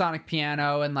supersonic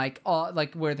piano and like all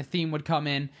like where the theme would come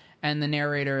in, and the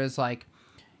narrator is like,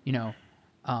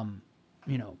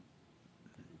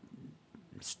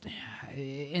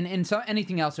 in so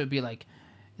anything else it would be like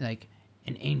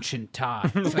in ancient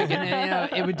times, like,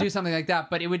 and, it would do something like that,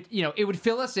 but it would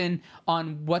fill us in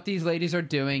on what these ladies are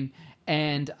doing,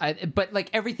 but like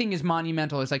everything is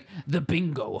monumental. It's like the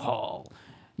bingo hall,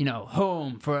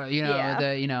 home for Yeah.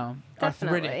 the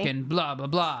arthritic Definitely. and blah blah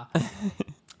blah.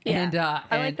 Yeah. And I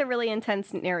and- like the really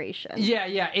intense narration.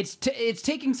 yeah. It's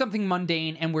taking something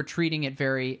mundane and we're treating it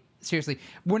very seriously.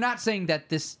 We're not saying that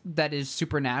that is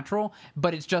supernatural,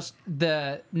 but it's just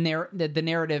the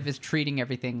narrative is treating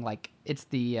everything like it's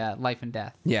the life and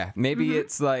death. Yeah, maybe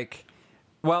it's like,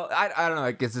 well, I don't know.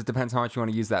 I guess it depends how much you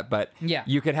want to use that, but Yeah.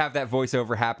 you could have that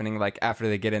voiceover happening like after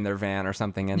they get in their van or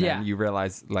something, and Yeah. then you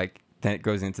realize like then it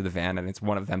goes into the van and it's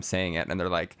one of them saying it, and they're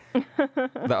like,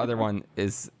 the other one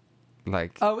is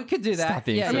like, Oh, we could do that. Stop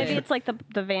being Yeah, Or so maybe yeah. it's like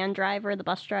the van driver, the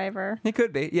bus driver. it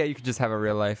could be. Yeah, you could just have a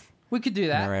real life We could do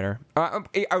that. narrator. I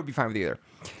would be fine with either.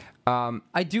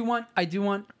 I do want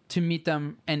to meet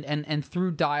them and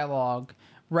through dialogue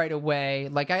right away.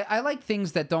 Like I like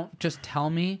things that don't just tell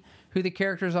me who the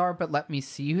characters are, but let me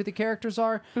see who the characters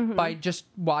are by just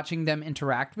watching them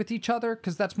interact with each other,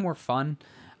 because that's more fun.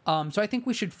 So I think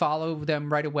we should follow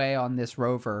them right away on this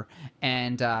rover,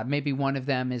 and maybe one of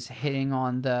them is hitting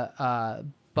on the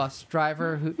bus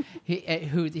driver who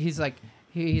he's like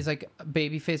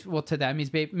baby face. Well, to them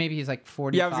maybe he's like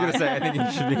 45. Yeah, I was gonna say I think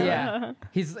you should be. Yeah,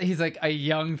 he's like a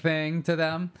young thing to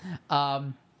them.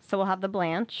 So we'll have the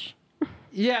Blanche.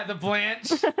 Yeah, the Blanche.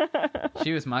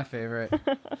 She was my favorite.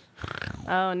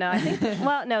 Oh no, I think.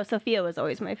 Well, no, Sophia was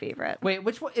always my favorite. Wait,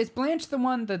 which one is Blanche? The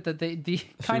one that the She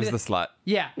kind was of the slut.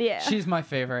 yeah Yeah. She's my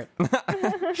favorite.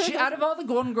 She out of all the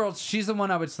Golden Girls, she's the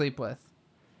one I would sleep with.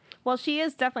 Well, she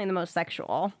is definitely the most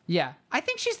sexual. Yeah, I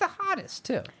think she's the hottest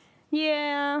too.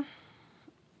 Yeah.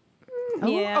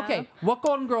 Who- Okay, what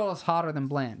Golden Girl is hotter than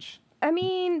Blanche? I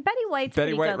mean, Betty White's Betty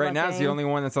pretty White good right now is the looking. only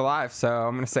one that's alive, so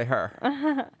I'm gonna say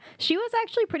her. She was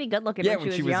actually pretty good looking Yeah,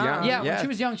 when she was young. Yeah, when Yeah. she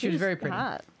was young, she was very pretty.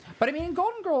 hot. But I mean, in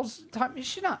Golden Girls,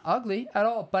 she's not ugly at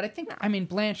all. But I mean,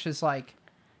 Blanche is like,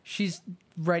 she's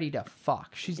ready to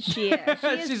fuck. She is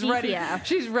she's ready. DTF.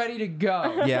 She's ready to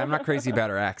go. Yeah, I'm not crazy about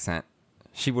her accent.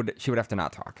 She would have to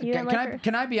not talk. You Can, didn't like her?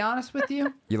 can I be honest with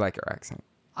you? You like her accent.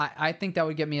 I think that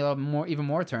would get me a little more, even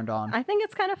more turned on. I think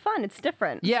it's kind of fun. It's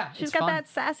different. Yeah, she's it's got fun. that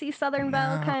sassy Southern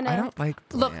belle kind of. I don't like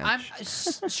Look, Blanche.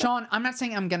 Sean. I'm not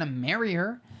saying I'm gonna marry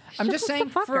her. I'm just just wants saying to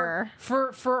fuck her.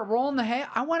 for a role in the hay,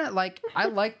 I want to I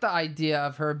like the idea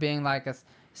of her being like a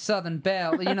Southern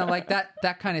belle, like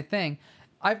that kind of thing.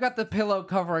 I've got the pillow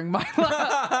covering my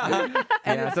lap,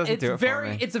 and Yeah, it doesn't do it for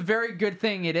me. it's a very good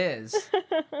thing. It is.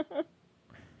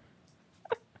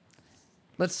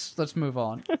 Let's move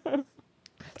on.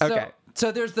 Okay.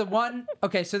 So there's the one.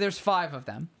 Okay, so there's 5 of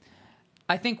them.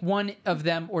 I think one of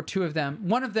them or 2 of them.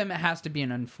 One of them has to be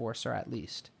an enforcer at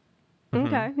least.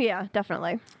 Okay, yeah,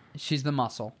 definitely. She's the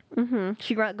muscle.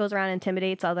 She goes around and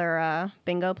intimidates other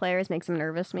bingo players, makes them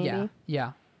nervous, maybe.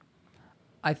 Yeah.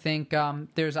 I think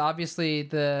there's obviously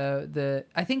the.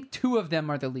 I think 2 of them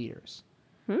are the leaders.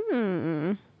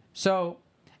 So,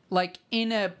 like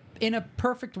in a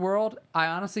perfect world, I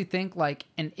honestly think like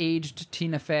an aged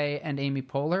Tina Fey and Amy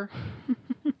Poehler.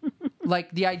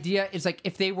 Like the idea is like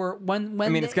if they were when I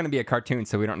mean, they, it's going to be a cartoon,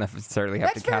 so we don't necessarily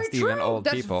have to that's very cast true. even old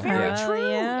That's people. very Yeah. true.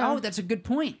 yeah. Oh, that's a good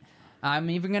point. I'm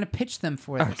even going to pitch them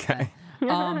for this. Okay.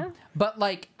 But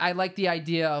like, I like the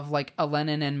idea of like a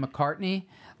Lennon and McCartney.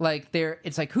 Like,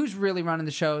 it's like, who's really running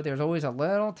the show? There's always a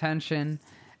little tension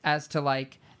as to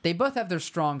like, they both have their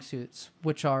strong suits,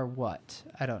 which are what?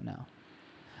 I don't know.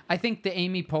 I think the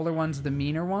Amy Poehler one's the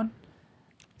meaner one.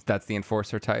 That's the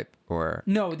enforcer type, or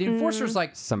No, the enforcer's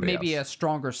like Somebody maybe else. a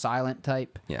stronger silent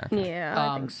type. yeah. Yeah,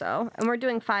 I think so. And we're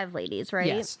doing 5 ladies, right?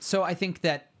 Yes. So I think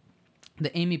that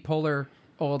the Amy Poehler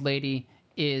old lady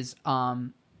is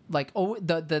like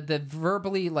the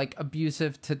verbally like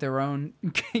abusive to their own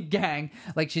gang.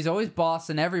 Like, she's always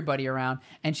bossing everybody around,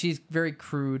 and she's very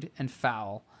crude and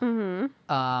foul. Mm-hmm.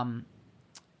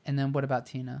 And then what about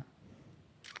Tina?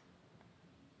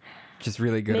 Just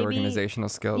really good Maybe- organizational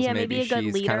skills. yeah, maybe maybe a good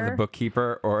she's kind of the leader.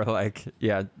 bookkeeper, or like,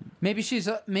 yeah, Maybe she's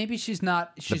not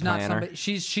planner. somebody.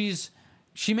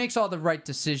 She makes all the right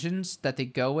decisions that they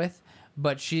go with,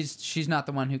 but she's not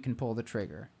the one who can pull the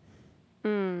trigger.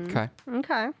 okay.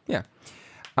 Okay. Yeah.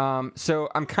 So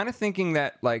I'm kind of thinking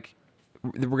that like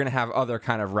we're gonna have other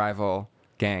kind of rival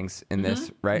gangs in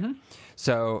this, right?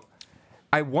 So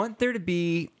I want there to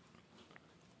be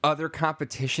other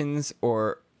competitions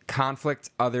or conflict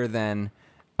other than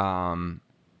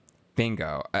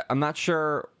bingo. I'm not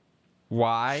sure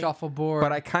why Shuffleboard,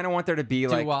 but I kind of want there to be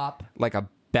doo-wop. like a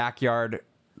backyard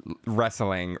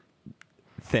wrestling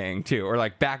thing too, or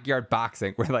like backyard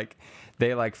boxing where like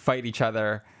they like fight each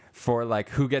other for like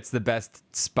who gets the best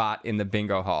spot in the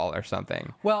bingo hall or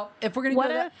something. Well, if we're gonna What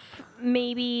go that, if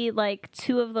maybe like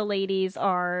 2 of the ladies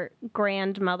are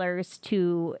grandmothers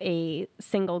to a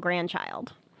single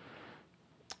grandchild?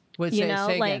 would You say, know,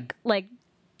 say again. like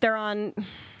they're on.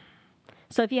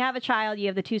 So if you have a child, you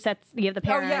have the 2 sets. You have the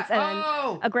parents and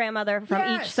then a grandmother from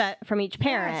each Yes. set from each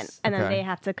parent, Yes. and then Okay. they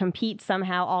have to compete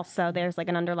somehow. Also, there's like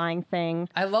an underlying thing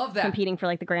I love that. competing for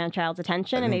like the grandchild's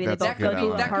attention, and think maybe they that's both a go good to a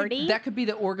element. party. That could be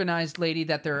the organized lady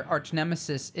that their arch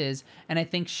nemesis is, and I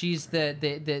think she's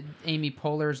the Amy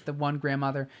Poehler's the one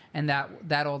grandmother, and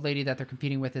that old lady that they're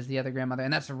competing with is the other grandmother,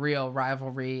 and that's a real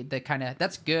rivalry.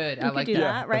 That's good. I You could like do that.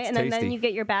 that, right? that's And then tasty. you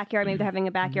get your backyard. Maybe they're having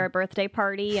a backyard birthday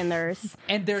party, and there's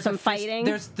And there's some a fist- fighting.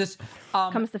 There's this.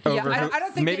 Comes the fist yeah, fight. I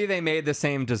don't think maybe they made the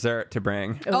same dessert to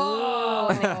bring. Oh,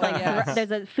 yes. There's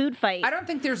a food fight. I don't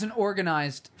think there's an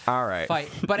organized All right. fight,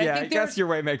 but yeah, I think guess there's. your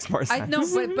way makes more sense. I know,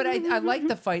 but I like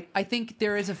the fight. I think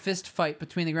there is a fist fight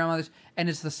between the grandmothers, and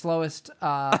it's the slowest fist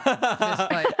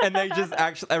fight. And they just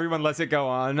actually everyone lets it go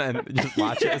on and just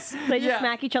watches. They just Yeah.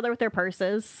 smack each other with their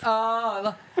purses.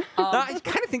 Oh, No, I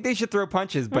kind of think they should throw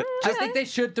punches, but I just think they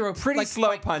should throw Pretty like, slow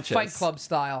fight, punches. Fight Club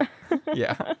style.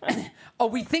 yeah. Oh,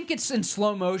 we think it's in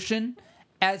slow motion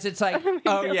as it's like,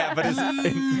 Oh yeah, but it's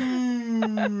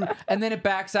and then it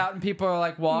backs out and people are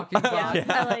like walking by.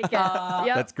 I like it.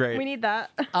 Yep, That's great. We need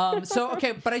that. So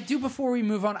okay, but before we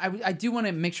move on, I do want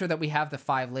to make sure that we have the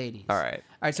 5 ladies. all right. All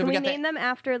right. So Can we got name them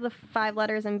after the 5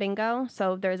 letters in bingo?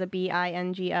 So there's a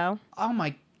BINGO. Oh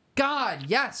my God!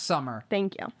 Yes, Summer.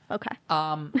 Thank you. Okay.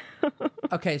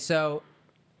 Okay, so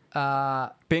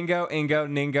Bingo, Ingo,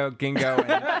 Ningo, Gingo,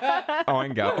 and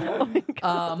Oingo.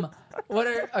 what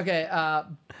are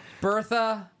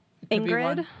Bertha, could be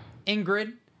one.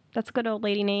 Ingrid, That's a good old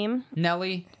lady name.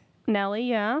 Nellie. Nellie,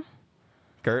 yeah.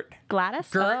 Gert. Gladys?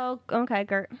 Gert. Oh, okay,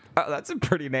 Gert. Oh, that's a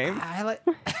pretty name. I like.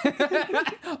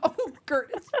 Oh, Gert,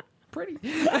 it's pretty.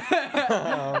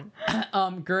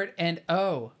 Gert and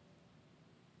Olivia.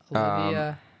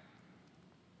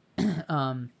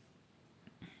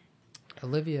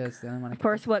 Olivia is the only one. Of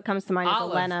course, what comes to mind is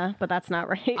Olive. Elena, but that's not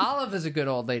right. Olive is a good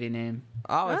old lady name.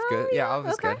 Olive's Oh, good. yeah, Yeah,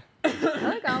 Olive's okay. good. I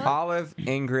like Olive. Olive,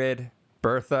 Ingrid,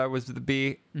 Bertha was the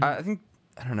B. I think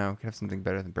I don't know. Could have something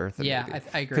better than Bertha. Yeah, maybe.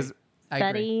 I agree. 'Cause I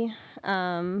agree.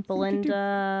 Betty,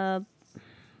 Belinda,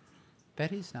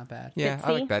 Betty's not bad. yeah, Bitsy.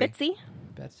 I like Betty. Bitsy?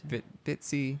 Betsy.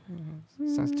 Bitsy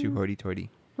sounds too hoity-toity.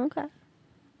 Okay.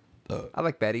 I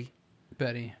like Betty.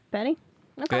 Betty. Betty?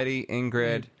 Okay. Betty,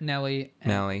 Ingrid, Nellie.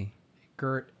 And Nellie,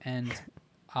 Gert and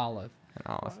Olive. and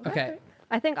Olive. Okay.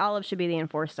 I think Olive should be the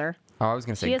enforcer. Oh, I was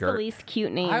gonna She say has the Gert. least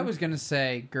cute name. I was gonna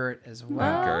say Gert as Oh,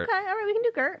 well, Gert. okay. All right, we can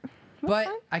do Gert. but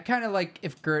I kind of like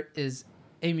if Gert is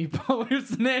Amy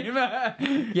Poehler's name.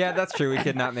 Yeah, that's true. We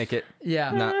could not make it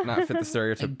Yeah. not fit the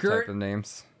stereotype And Gert- type of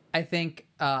names. I think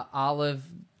Olive.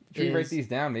 Should we write is- these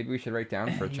down? Maybe we should write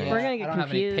down for a change. Yeah, We're gonna get I don't have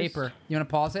any confused. paper. You want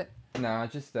to pause it? No,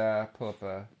 just pull up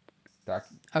a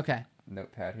Okay.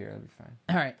 notepad here. That'll be fine.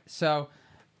 All right. So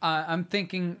I'm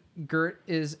thinking Gert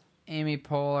is Amy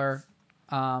Poehler,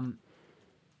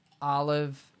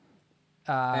 Olive.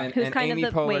 And, Who's and kind of Amy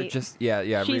the- Poehler wait. just yeah.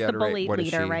 She's the Reiterate bully what is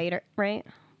leader, she? right? Right?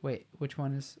 Wait, which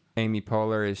one is Amy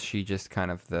Poehler, is she just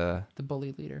kind of the the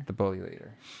bully leader? bully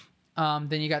leader?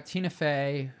 Then you got Tina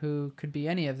Fey, who could be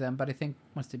any of them, but I think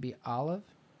wants to be Olive.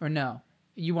 Or no,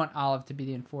 you want Olive to be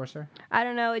the enforcer. I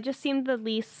don't know. It just seemed the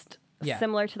least Yeah.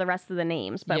 similar to the rest of the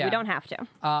names, but Yeah. we don't have to.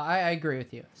 I agree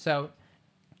with you. So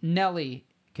Nellie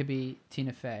could be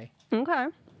Tina Fey. Okay.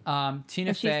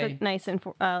 Tina She's Fey,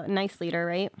 the nice leader,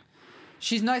 right?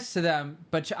 she's nice to them,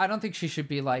 but I don't think she should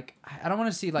be like. I don't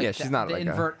want to see like Yeah, the, she's not the like a-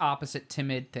 invert opposite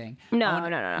timid thing. No, I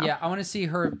wanna- no. Yeah, I want to see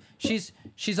her.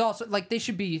 She's also like they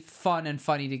should be fun and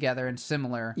funny together and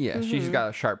similar. Yeah, she's got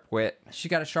a sharp wit. She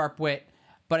got a sharp wit,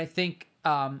 but I think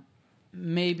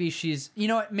maybe she's. You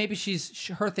know what? Maybe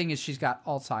her thing is she's got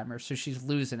Alzheimer's, so she's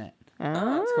losing it. Oh,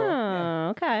 that's cool. Yeah. Oh,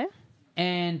 okay.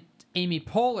 And Amy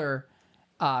Poehler,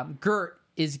 Gert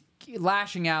is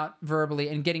lashing out verbally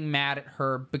and getting mad at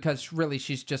her because really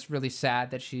she's just really sad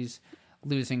that she's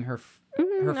losing her I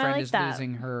friend like is that.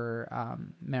 losing her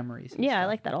memories. and Yeah, I stuff.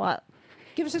 like that a lot.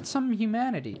 Gives it some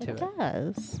humanity to It it.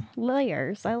 does.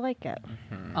 Layers. I like it.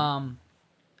 And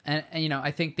you know,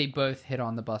 I think they both hit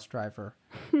on the bus driver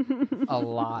a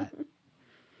lot.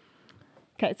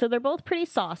 Okay, so they're both pretty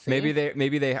saucy. Maybe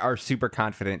they are super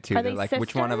confident too. Are They're they like,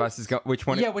 which one of us is which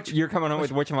one? Yeah, you're coming home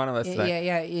with which one of us? today?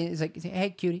 Yeah. He's like,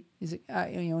 hey, cutie, is it,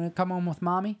 you want to come home with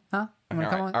mommy? Huh? You want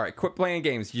to come on? All right, quit playing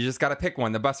games. You just got to pick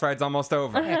one. The bus ride's almost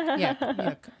over. Yeah.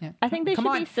 I think they Come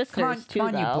should on, be sisters come on, too, come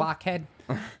on, you though. blockhead,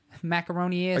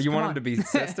 macaroni ears. Oh, you come want on. them to be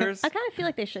sisters? I kind of feel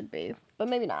like they should be, but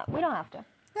maybe not. We don't have to.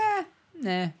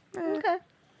 Nah, Okay,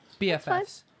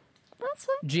 BFFs, that's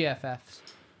fine. GFFs.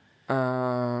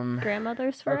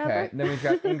 Grandmothers forever. Okay, then we've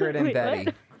got Ingrid and Wait, Betty.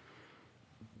 what?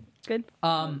 Good.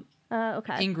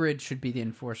 Okay. Ingrid should be the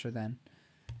enforcer then.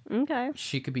 Okay.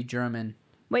 She could be German.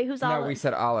 Wait, who's No, Olive? we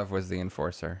said Olive was the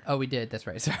enforcer. Oh, we did. That's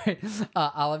right. Sorry.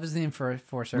 Olive is the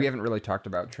enforcer. We haven't really talked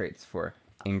about traits for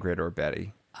Ingrid or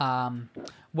Betty.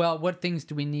 Well, what things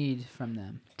do we need from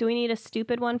them? Do we need a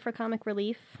stupid one for comic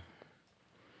relief?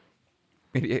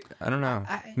 Maybe I don't know.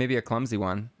 Maybe a clumsy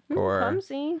one or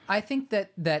Clumsy. I think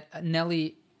that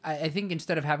Nellie. I think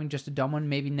instead of having just a dumb one,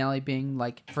 maybe Nellie being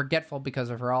like forgetful because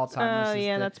of her Alzheimer's. Oh is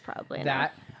yeah, the- that's probably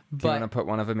that. do you want to But put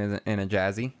one of them in a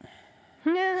jazzy?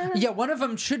 enough. yeah, one of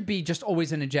them should be just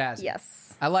always in a jazz.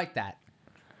 Yes. I like that.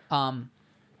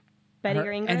 Betty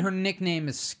or Ingrid? And her nickname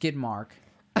is Skidmark.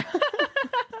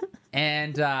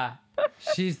 And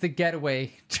she's the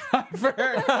getaway driver.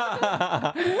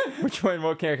 Which one?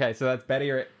 Okay, so that's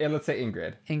Betty or let's say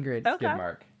Ingrid. Ingrid. Okay.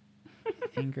 Skidmark.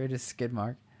 Ingrid is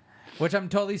Skidmark. Which I'm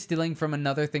totally stealing from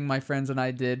another thing my friends and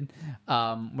I did,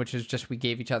 which is just we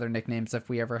gave each other nicknames if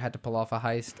we ever had to pull off a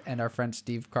heist. And our friend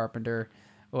Steve Carpenter,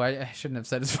 I shouldn't have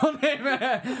said his full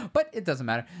name, but it doesn't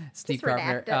matter. Steve Just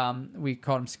redact Carpenter, we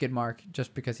called him Skidmark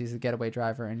just because he's a getaway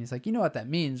driver. And he's like, you know what that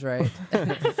means, right?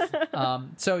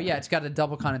 So yeah, it's got a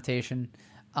double connotation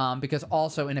because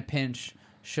also in a pinch,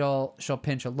 she'll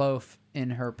pinch a loaf in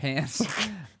her pants.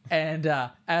 And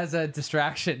as a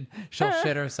distraction, she'll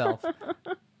shit herself.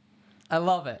 I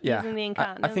love it. Yeah, Using the I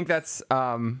incontinence. think that's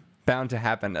bound to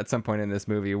happen at some point in this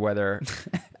movie, whether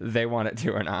they want it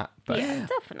to or not. But Yeah,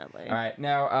 definitely. all right,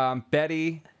 now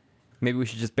Betty. Maybe we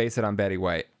should just base it on Betty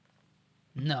White.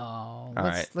 No,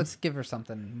 right. let's give her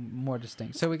something more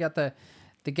distinct. So we got the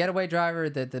getaway driver,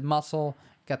 the muscle,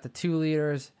 got the 2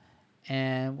 liters,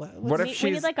 and What if We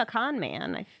she's? need like a con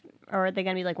man, or are they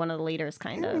gonna be like one of the leaders,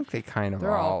 kind of? They kind of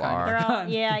They're all all kind of- are. They're all,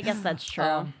 yeah, I guess that's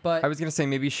true. but I was gonna say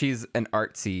maybe she's an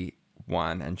artsy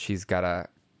one, and she's got a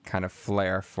kind of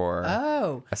flair for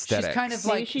aesthetics. she's kind of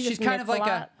Maybe like she she's just kind of knits a like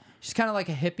lot. she's kind of like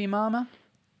a hippie mama.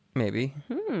 maybe.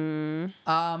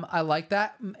 I like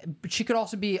that. But she could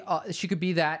also be she could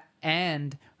be that,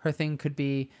 and her thing could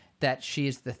be that she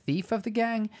is the thief of the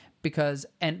gang because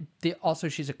also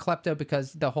she's a klepto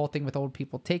because the whole thing with old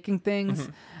people taking things.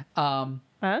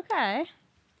 Okay.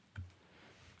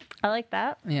 I like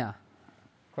that. Yeah,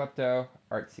 Klepto,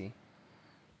 artsy.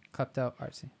 klepto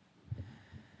artsy.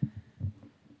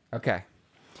 Okay.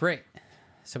 Great.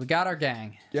 So we got our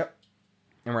gang. Yep.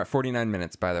 And we're at 49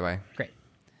 minutes, by the way. Great.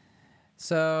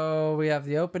 So we have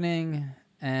the opening,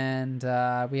 and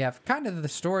we have kind of the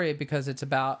story because it's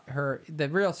about her. The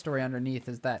real story underneath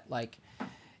is that like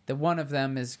the one of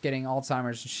them is getting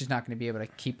Alzheimer's, and she's not going to be able to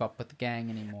keep up with the gang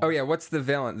anymore. Oh yeah, what's the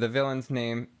villain? The villain's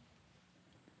name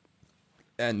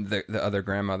and the other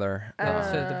grandmother.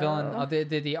 So the villain,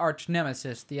 the arch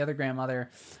nemesis, the other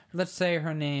grandmother. Let's say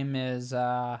her name is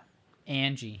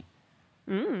Angie.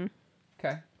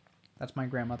 Okay. That's my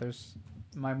grandmother's,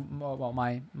 my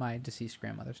deceased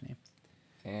grandmother's name.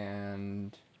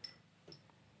 And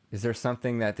is there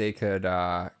something that they could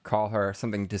call her?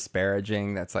 Something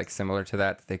disparaging that's like similar to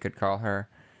that they could call her?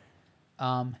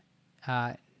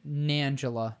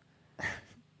 Nangela.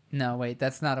 No, wait,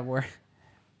 that's not a word.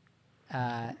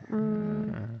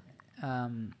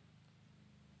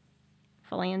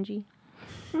 Phalange.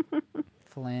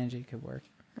 Phalange could work.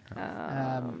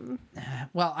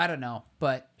 Well, I don't know,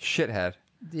 but Shithead.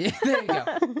 yeah, there you go.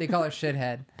 They call her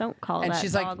shithead. Don't call And that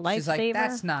she's dog like, lifesaver.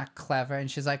 that's not clever. And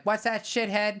she's like, what's that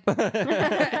shithead?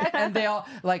 And they all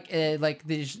like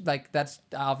that's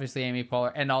obviously Amy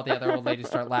Poehler, and all the other old ladies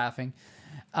start laughing.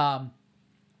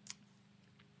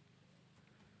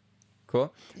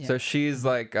 Cool. Yeah. So she's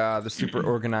like the super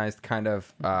organized kind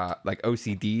of like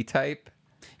OCD type.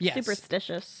 Yes.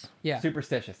 Superstitious. Yeah.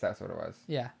 Superstitious, that's what it was.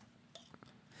 Yeah.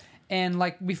 And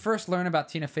like we first learn about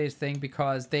Tina Fey's thing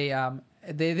because they all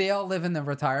live in the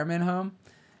retirement home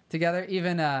together,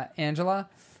 even Angela,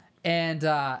 and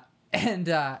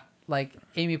like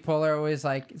Amy Poehler always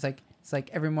like it's like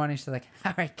every morning she's like,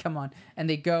 all right, come on, and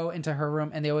they go into her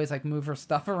room and they always like move her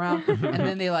stuff around, and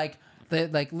then they like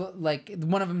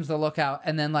one of them's the lookout,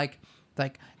 and then like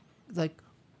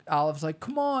Olive's like,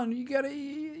 come on, you gotta,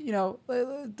 you know,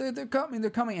 they're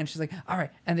coming, and she's like, all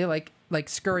right, and they like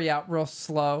scurry out real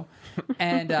slow,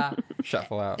 and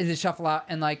Shuffle out. they shuffle out,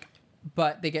 and like,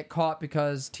 but they get caught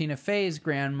because Tina Fey's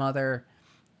grandmother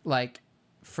like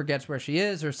forgets where she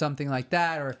is or something like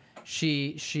that, or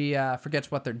she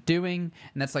forgets what they're doing,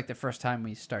 and that's like the first time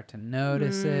we start to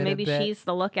notice it. Maybe a bit. she's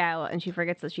the lookout and she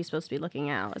forgets that she's supposed to be looking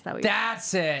out. Is that what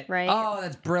That's it. Right? Oh,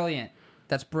 that's brilliant.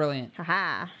 That's brilliant.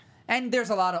 Haha. And there's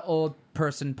a lot of old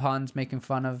person puns making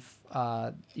fun of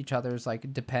each other's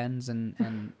like depends and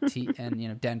and you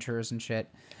know dentures and shit.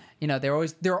 You know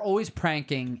they're always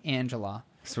pranking Angela.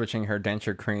 Switching her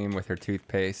denture cream with her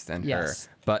toothpaste and Yes.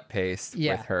 her butt paste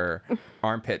Yeah. with her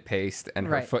armpit paste and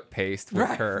her Right. foot paste with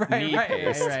her knee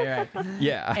paste. Right.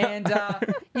 Yeah. And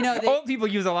you know Old people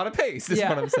use a lot of paste, is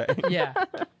what I'm saying. Yeah.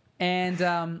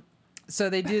 And so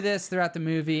they do this throughout the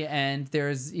movie, and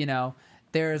there's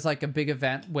like a big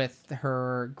event with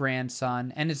her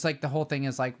grandson, and it's like the whole thing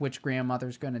is like which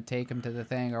grandmother's going to take him to the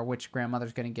thing, or which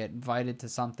grandmother's going to get invited to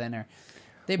something, or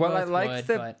they Well, both I liked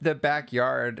would, the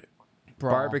backyard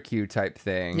Brawl. barbecue type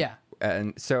thing. Yeah.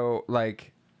 And so,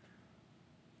 like,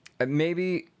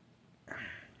 maybe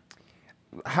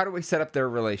how do we set up their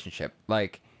relationship?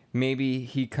 Like, maybe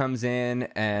he comes in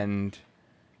and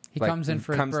He like, comes in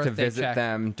for his comes to birthday visit check.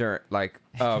 them during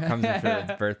comes in for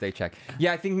the birthday check.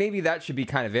 Yeah, I think maybe that should be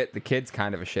kind of it. The kid's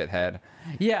kind of a shithead,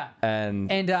 Yeah.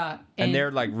 and And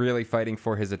they're like really fighting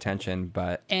for his attention,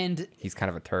 but and he's kind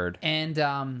of a turd.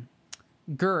 And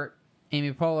Gert,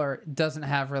 Amy Poehler, doesn't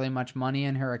have really much money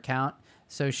in her account,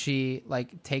 so she like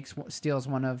steals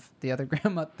one of the other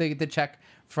the check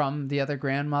from the other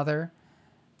grandmother.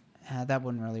 That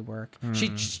wouldn't really work.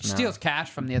 She steals cash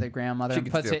from the other grandmother She and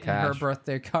can puts steal it in her cash.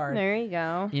 birthday card. There you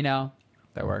go. You know,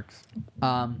 That works.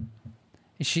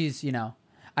 she's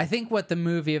I think what the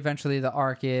movie eventually the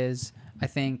arc is. I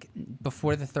think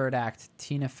before the third act,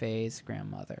 Tina Fey's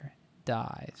grandmother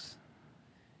dies.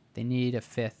 They need a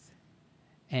fifth,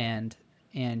 and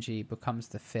Angie becomes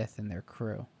the fifth in their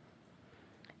crew.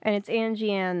 And it's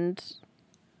Angie and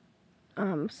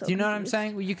so Do you know what I'm confused.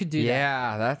 saying? Well, you could do that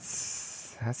Yeah,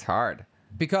 that's hard.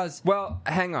 because Well,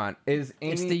 hang on. Is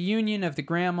Amy, it's the union of the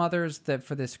grandmothers that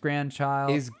for this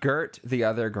grandchild. is Gert the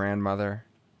other grandmother?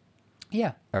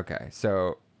 Yeah, Okay,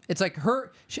 so it's like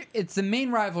her. It's the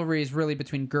main rivalry is really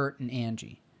between Gert and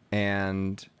Angie,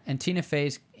 and and Tina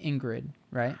Fey's Ingrid,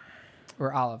 right?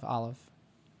 Or Olive.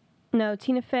 No,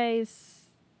 Tina Fey's.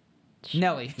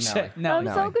 Nellie. Shit, Nellie. I'm Nellie.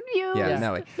 so confused. yeah, Yeah.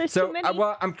 Nelly. There's So too many.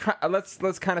 well,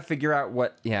 let's kind of figure out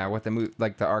what the movie,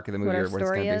 like the arc of the movie, What our or what it's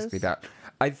going story to basically is. about.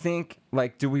 I think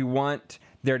like, do we want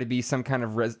there to be some kind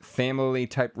of family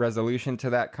type resolution to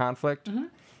that conflict? Mm-hmm.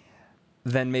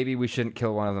 Then maybe we shouldn't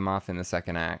kill one of them off in the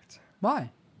second act.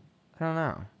 Why? I don't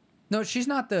know. No, she's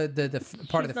not the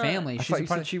part of She's the not- family. I She's thought a you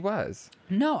part said of, she was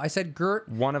No, I said Gert.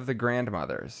 one of the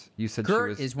grandmothers. You said she Gert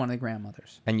was, is one of the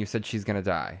grandmothers. and you said she's going to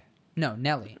die. No,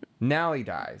 Nellie. Nellie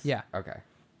dies. Yeah. Okay.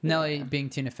 Nellie being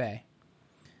Tina Fey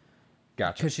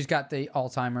Gotcha. because she's got the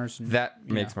Alzheimer's. And, That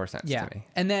you makes know. more sense Yeah, to me.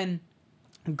 and then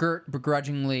Gert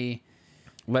begrudgingly.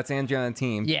 Let's Angie on the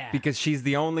team. Yeah. Because she's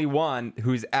the only one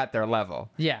who's at their level.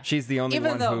 Yeah, She's the only Even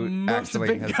one though who most of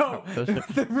actually Bingo, has.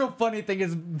 the real funny thing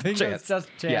is Bingo's Chance. just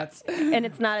chance. And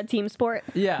it's not a team sport.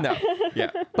 Yeah. No.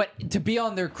 Yeah. But to be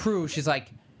on their crew, she's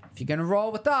like, if you're gonna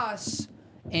roll with us,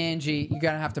 Angie, you're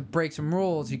gonna have to break some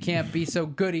rules. You can't be so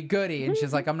goody goody. And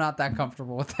she's like, I'm not that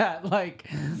comfortable with that. Like,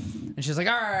 and she's like,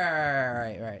 all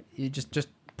right. You just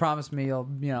promise me you'll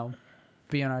be on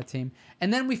our team.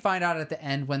 And then we find out at the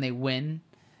end when they win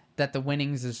that the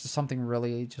winnings is just something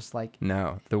really just like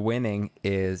No. The winning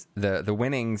is the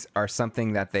winnings are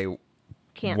something that they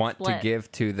can't want split. to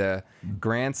give to the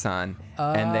grandson,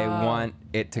 and they want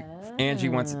it to. Angie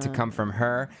wants it to come from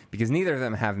her because neither of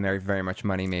them have very much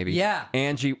money. Maybe. Yeah.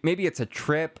 Angie, maybe it's a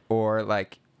trip or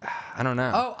like, I don't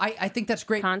know. Oh, I think that's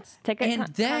great.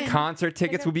 Ticket. Concert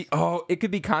tickets would be. Oh, it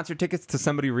could be concert tickets to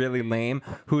somebody really lame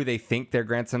who they think their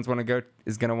grandson's going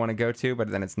to want to go to, but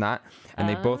then it's not, and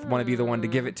they both want to be the one to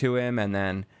give it to him, and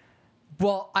then.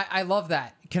 Well, I love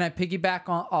that. Can I piggyback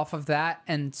off of that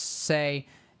and say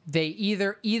they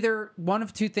either one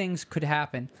of two things could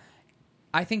happen.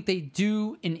 I think they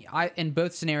do in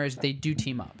both scenarios. They do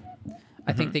team up.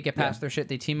 I think they get past their shit.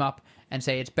 They team up and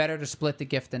say it's better to split the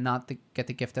gift than not to get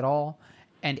the gift at all.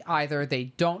 And either they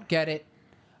don't get it,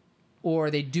 or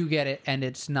they do get it, and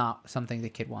it's not something the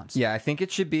kid wants. Yeah, I think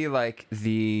it should be like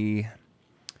the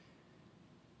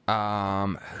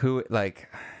who like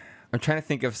I'm trying to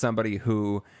think of somebody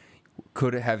who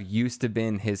could have used to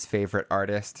been his favorite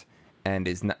artist and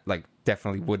is not like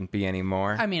definitely wouldn't be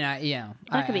anymore. I mean,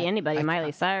 That could be anybody.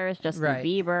 Miley Cyrus, Justin Right.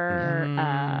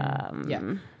 Bieber.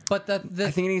 Yeah, but the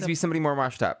I think it needs to be somebody more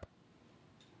washed up.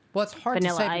 well, it's hard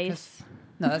Vanilla to say Ice.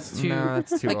 because That's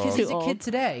too like old. he's Too a kid old.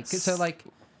 today. So like,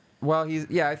 Well,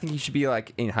 I think he should be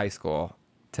like in high school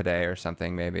today or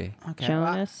something maybe. okay,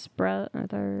 well, Jonas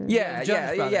Brothers. Yeah,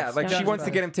 Jonas Brothers. like she Jonas wants to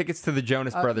get Brothers. him tickets to the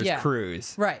Jonas Brothers yeah.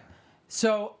 cruise. right.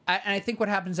 So and I think what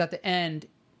happens at the end,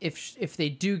 if they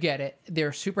do get it,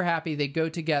 they're super happy. They go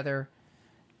together.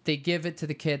 They give it to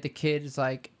the kid. The kid is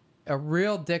like a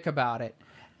real dick about it.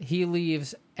 He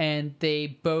leaves, and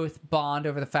they both bond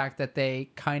over the fact that they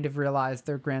kind of realize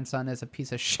their grandson is a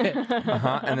piece of shit.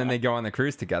 And then they go on the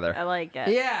cruise together. I like it.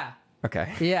 Yeah.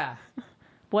 Okay. Yeah.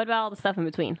 What about all the stuff in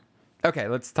between? Okay,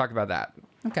 let's talk about that.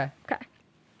 Okay. Okay.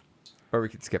 Or we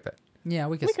could skip it. Yeah,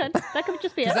 we could. We could. That could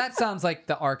just be it. Because that sounds like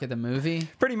the arc of the movie.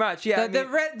 Pretty much, yeah.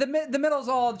 The middle's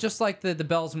all just like the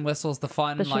bells and whistles, the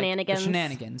fun, The like, shenanigans. The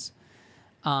shenanigans.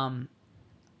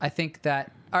 I think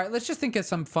that. All right, let's just think of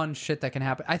some fun shit that can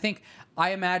happen.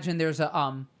 I imagine there's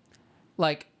a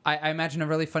like I imagine a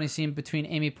really funny scene between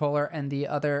Amy Poehler and the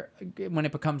other when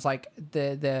it becomes like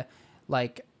the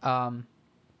like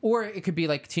or it could be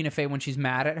like Tina Fey when she's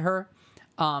mad at her.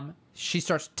 She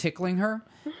starts tickling her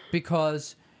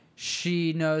because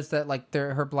she knows that like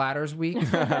her bladder's weak,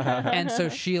 and so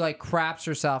she like craps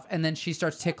herself, and then she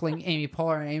starts tickling Amy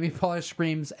Poehler, and Amy Poehler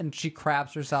screams, and she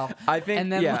craps herself. I think,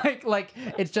 and then yeah. like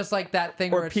it's just like that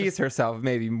thing or where it's pees just, herself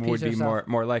maybe would be herself.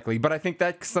 more likely, but I think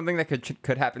that's something that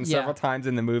could happen Yeah. several times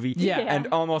in the movie, Yeah. and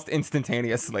almost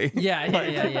instantaneously. yeah.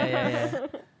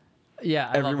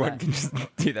 I love Everyone that. can just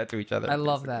do that to each other. I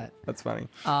love that. That's funny.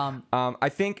 I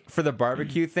think for the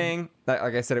barbecue thing, like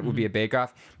I said, it would be a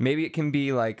bake-off. Maybe it can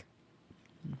be like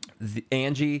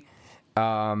Angie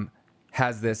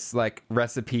has this like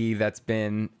recipe that's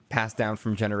been passed down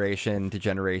from generation to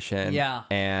generation. Yeah.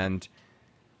 And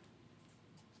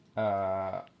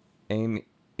Amy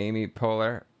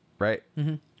Poehler, right?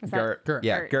 Mm-hmm. Is that- Gert.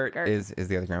 Yeah, Gert is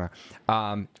the other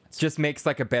grandma. Just makes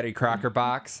like a Betty Crocker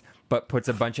box, but puts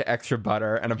a bunch of extra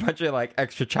butter and a bunch of like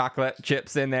extra chocolate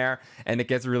chips in there, and it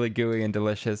gets really gooey and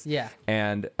delicious. Yeah.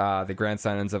 And the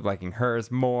grandson ends up liking hers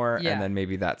more, Yeah. and then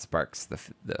maybe that sparks the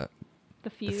The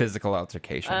feud. physical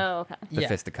altercation. Oh, okay. The Yeah.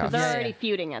 fisticuffs. They're Yeah, already yeah.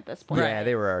 feuding at this point. Yeah,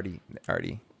 they were already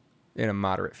in a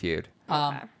moderate feud.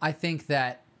 I think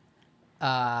that we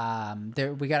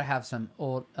got to have some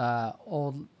old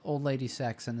lady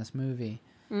sex in this movie.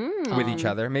 With each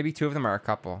other. Maybe two of them are a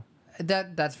couple.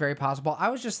 That's very possible. I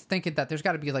was just thinking that there's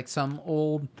got to be like some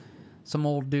old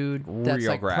dude that's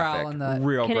Real like graphic. prowling the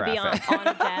Real Can graphic. it be on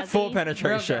a jazzy? Full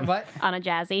penetration. What? On a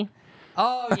jazzy?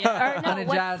 Oh yeah, Or no, on a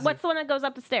what's, jazzy. what's the one that goes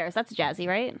up the stairs? That's jazzy,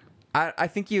 right? I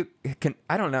think you can.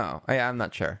 I don't know. I'm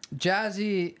not sure.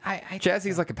 jazzy?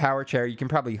 Jazzy's like a power chair. You can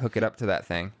probably hook it up to that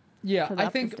thing. Yeah, To the I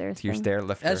up the think stairs To your thing? stair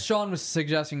lifter. as Sean was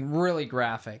suggesting, really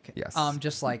graphic. Yes.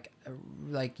 Just like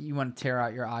you want to tear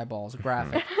out your eyeballs,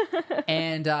 graphic.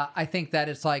 And I think that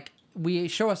it's like we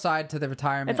show aside to the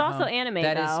retirement. It's also home anime,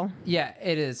 that is- though. yeah,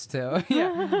 it is too.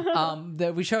 Yeah.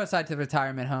 That we show aside to the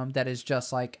retirement home that is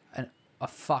just like a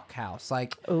fuck house.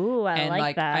 Like Ooh, I and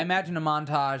like that. I imagine a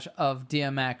montage of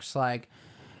DMX like,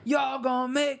 y'all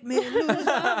gonna make me lose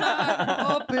my mind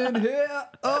up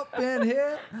in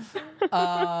here.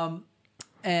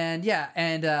 And yeah,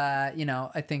 and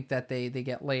I think that they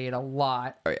get laid a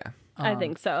lot. Oh yeah. I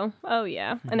think so. Oh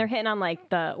yeah, and they're hitting on like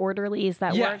the orderlies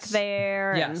that work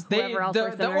there, Yes, and whoever else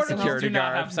works in the the nursing orderlies home. do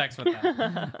not guard. have sex with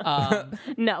them.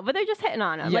 No, but they're just hitting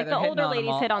on them. Yeah, Like the they're hitting older on 'em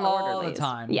ladies hit on the all orderlies the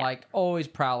time. Yeah. Like always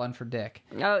prowling for dick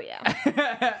Oh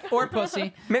yeah. or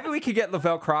pussy. Maybe we could get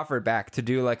Lavelle Crawford back to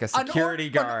do like a security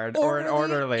guard or an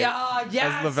orderly Yes.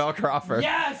 as Lavelle Crawford.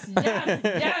 Yes,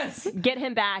 yes. Get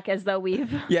him back as though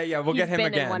we've. Yeah, we'll get he's him been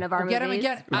again. in one of our We'll get him movies.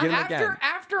 again. We'll get him again.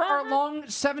 After our long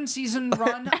 7-season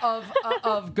run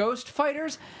of Ghost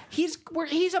Fighters, he's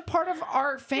a part of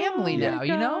our family Oh my now.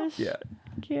 You know, gosh. Yeah.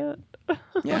 Cute.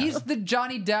 Yeah. he's the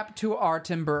Johnny Depp to our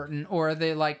Tim Burton, or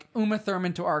the like Uma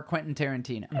Thurman to our Quentin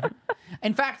Tarantino.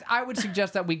 In fact, I would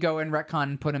suggest that we go and retcon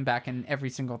and put him back in every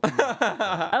single thing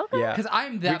Okay. Yeah. because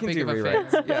I'm We that can big do of a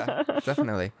rewrites. fan. Yeah,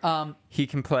 definitely. He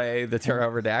can play the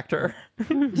Turo Redactor.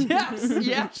 Yes,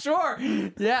 yeah, sure,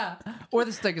 yeah, or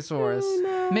the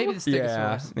Stegosaurus, maybe the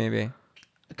Yeah, Stegosaurus, maybe.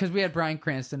 because we had Bryan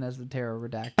Cranston as the Terror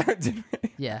Redactor.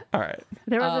 Yeah, All right.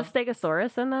 There was a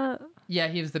Stegosaurus in that. yeah,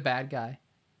 he was the bad guy.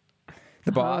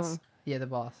 The boss. Yeah, the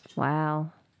boss.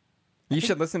 Wow. You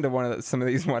should listen to some of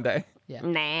these one day. Yeah,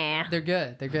 Nah. they're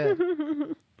good. They're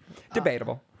good.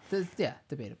 Debatable. Yeah,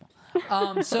 debatable.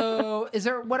 So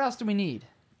what else do we need?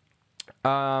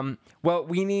 Well,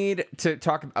 we need to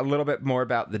talk a little bit more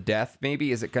about the death.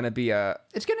 Maybe is it going to be a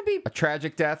It's gonna be.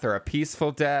 tragic death or a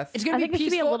peaceful death? It's gonna I be think it should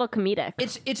peaceful. be a little comedic.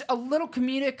 It's a little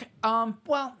comedic.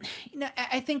 Well,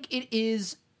 I think it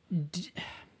is.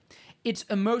 It's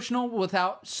emotional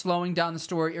without slowing down the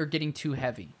story or getting too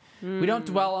heavy. We don't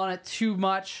dwell on it too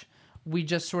much. We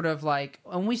just sort of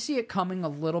and we see it coming a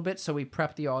little bit, so we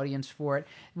prep the audience for it,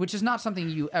 which is not something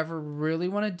you ever really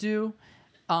want to do,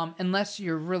 unless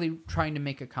you're really trying to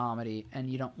make a comedy and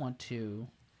you don't want to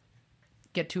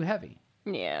get too heavy.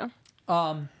 Yeah.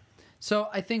 So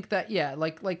I think that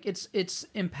it's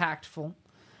impactful,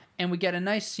 and we get a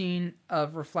nice scene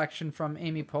of reflection from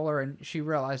Amy Poehler, and she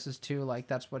realizes too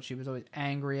that's what she was always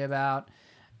angry about,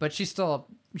 but she's still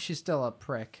a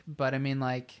prick. But I mean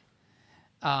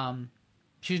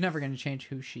she's never going to change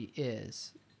who she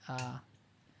is.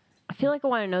 I feel like I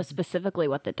want to know specifically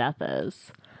what the death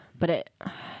is, but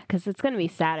because it's going to be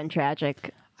sad and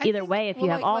tragic either think- way. If you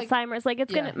well, have Alzheimer's,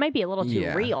 it might be a little too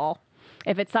Yeah. real.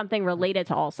 If it's something related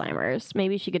to Alzheimer's,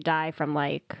 maybe she could die from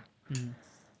I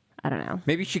don't know.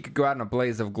 Maybe she could go out in a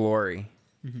blaze of glory,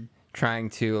 trying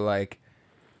to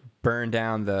burn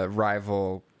down the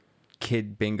rival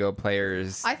kid bingo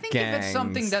players. I think if it's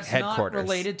something that's headquarters. not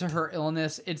related to her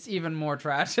illness, it's even more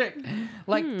tragic.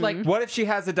 Like What if she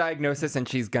has a diagnosis and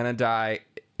she's gonna die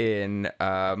in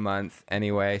a month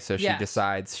anyway? So she Yes.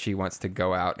 decides she wants to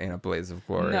go out in a blaze of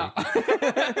glory. no.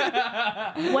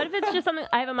 What if it's just something?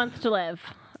 I have a month to live.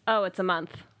 Oh, it's a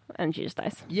month, and she just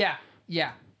dies. Yeah.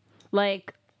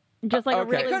 Just a Okay.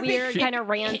 really It could be- weird, kind of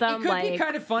random. It could be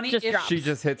kind of funny just if drops. She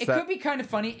just hits It that. could be kind of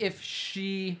funny if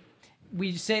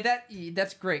we say that.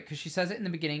 That's great because she says it in the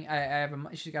beginning.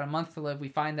 She's got a month to live. We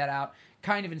find that out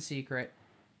kind of in secret,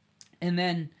 and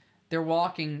then they're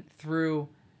walking through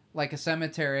a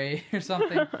cemetery or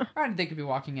something. Or they could be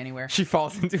walking anywhere. She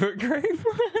falls into a grave.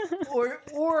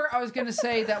 Or I was gonna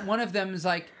say that one of them is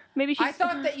Maybe she's. I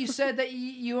thought that you said that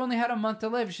you only had a month to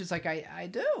live. She's like, I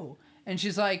do, and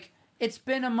she's like, it's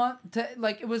been a month.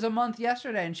 It was a month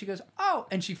yesterday, and she goes, oh,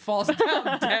 and she falls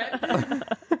down dead.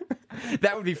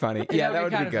 That would be funny. Yeah, that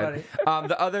would be good.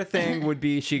 The other thing would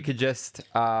be she could just,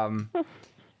 I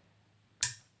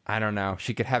don't know.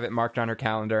 She could have it marked on her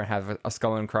calendar and have a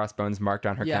skull and crossbones marked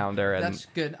on her calendar, and that's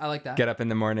good. I like that. get up in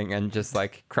the morning and just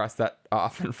cross that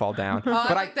off and fall down.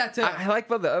 I like that too. I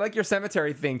like your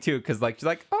cemetery thing too, because she's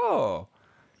like, oh,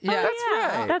 Yeah, that's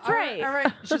yeah, right. that's right. All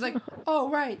right. She's like, oh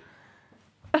right.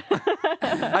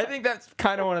 I think that's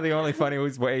kind of one of the only funny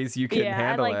ways you can Yeah, I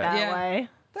handle like it. that Yeah. way.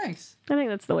 Thanks. I think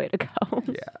that's the way to go.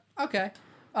 Yeah. Okay.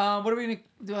 What are we gonna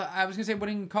do? I was gonna say, what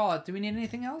do you call it? Do we need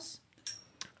anything else?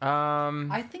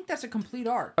 I think that's a complete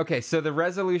arc. Okay, so the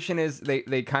resolution is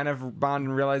they kind of bond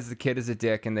and realize the kid is a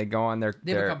dick, and they go on They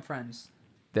become friends.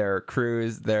 their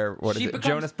cruise, She becomes-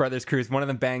 Jonas Brothers cruise. One of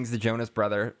them bangs the Jonas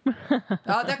brother.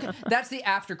 That's the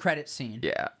after credit scene.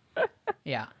 Yeah.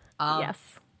 Yeah. Yes.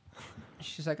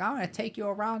 She's like, I'm gonna take you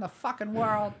around the fucking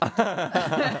world.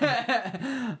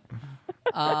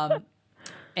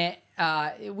 And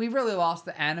we really lost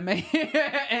the anime in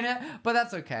it, but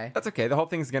that's okay. That's okay. The whole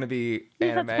thing's gonna be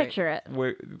Let's anime. picture it.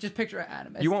 Just picture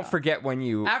anime. You won't stuff. forget when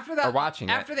you After that, are watching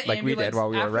after it, the like we did while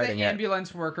we were writing the it.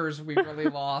 ambulance workers, we really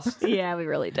lost. Yeah, we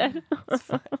really did.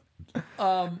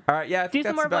 All right, yeah. I Do think some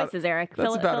that's more about, voices, Eric. That's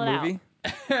Fill about it a out. movie.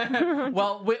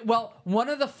 Well, one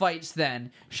of the fights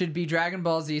then should be Dragon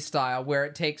Ball Z style, where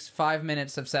it takes 5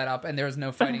 minutes of setup and there's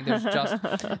no fighting.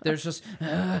 There's just,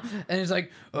 and it's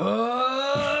like,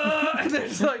 and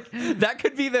there's like, That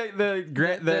could be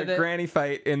the granny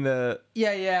fight in the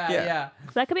yeah.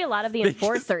 That could be a lot of the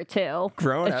enforcer too.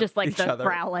 groan It's at just like each the other,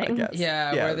 I growling. guess.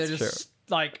 Yeah, where they're that's just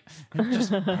true. like,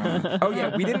 just, Oh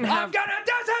yeah, we didn't I'm have gonna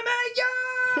decimate you.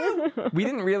 we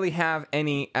didn't really have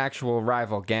any actual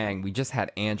rival gang. We just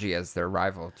had Angie as their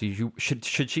rival. Should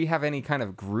she have any kind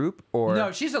of group or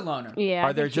No, she's a loner. Yeah.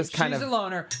 are there just kind She's of a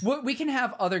loner. We can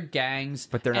have other gangs,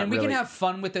 But they're not and we can really- have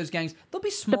fun with those gangs. They'll be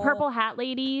the small. Purple Hat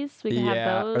Ladies? We can yeah,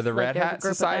 have those. or the like, Red there's a Hat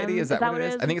group of Society? them. Is that what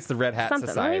it is? I think it's the Red Hat Something.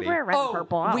 Society. Maybe we're red and Oh,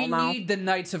 purple. I we don't know. need the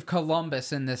Knights of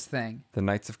Columbus in this thing. The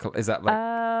Knights of is that like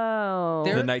Oh.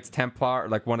 They're- the Knights Templar, or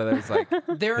like one of those like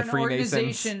They're the an Freemasons?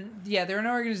 organization. Yeah, they're an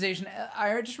organization.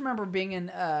 I just remember being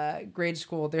in grade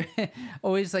school. They're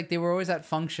always like they were always at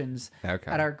functions Okay.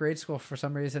 at our grade school for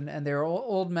some reason, and they were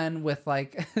old men with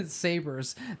like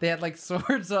sabers. They had like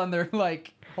swords on their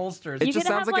like holsters. It You just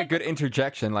could sounds have, like a like- good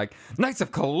interjection, like Knights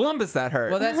of Columbus. That hurt.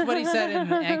 Well, that's what he said in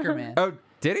Anchorman. oh,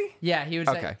 did he? Yeah, he would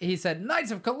say, Okay. he said Knights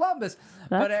of Columbus.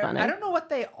 That's but funny. I don't know what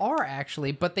they are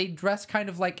actually, but they dress kind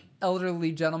of like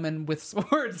elderly gentlemen with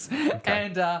swords.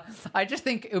 And I just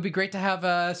think it would be great to have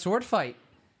a sword fight.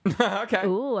 Okay.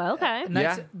 Ooh, okay.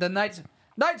 Knights, the Knights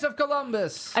of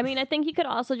Columbus. I mean, I think you could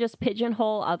also just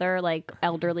pigeonhole other like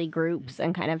elderly groups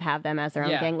and kind of have them as their own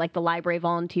Yeah. gang, like the library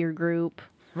volunteer group.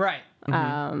 Right.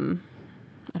 I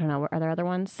don't know. Are there other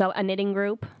ones? So a knitting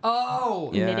group, Oh.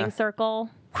 Yeah. knitting circle.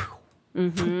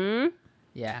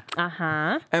 Yeah. Uh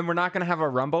huh. And we're not going to have a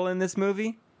rumble in this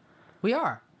movie? We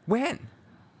are. When?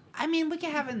 I mean, we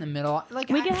can have it in the middle. Like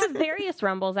We could have various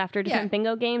rumbles after different Yeah.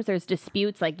 bingo games. There's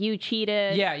disputes like you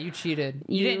cheated. Yeah, you cheated.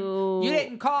 You- You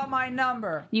didn't call my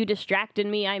number. You distracted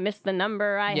me. I missed the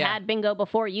number. I Yeah. had bingo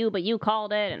before you, but you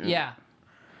called it. And Yeah.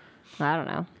 I don't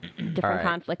know. Different All right.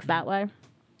 conflicts that way.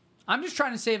 I'm just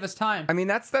trying to save us time. I mean,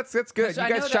 that's good. Because You I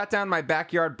know guys that- shot down my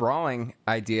backyard brawling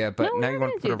idea, but No, now we're you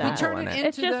want to gonna put a do that. rumble Turn in it it. into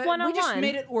It's just we just one-on-one.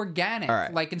 made it organic. All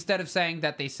right. Like instead of saying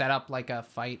that they set up like a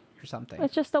fight or something.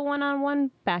 It's just a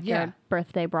one-on-one backyard Yeah.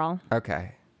 birthday brawl.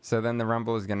 Okay. So then the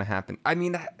rumble is going to happen. I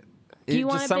mean, Do you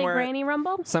want a big granny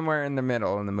rumble? Somewhere in the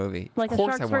middle in the movie. Like of a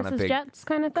course Sharks I want a versus big Jets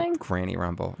kind of thing? granny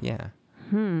rumble. Yeah.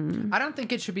 I don't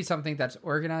think it should be something that's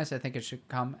organized. I think it should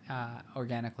come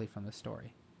organically from the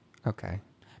story. Okay.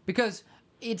 Because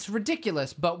it's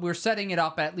ridiculous, but we're setting it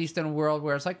up at least in a world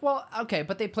where it's like, well, okay,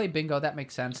 but they play bingo. That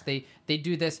makes sense. They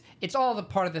do this. It's all the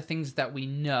part of the things that we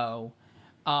know,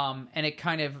 and it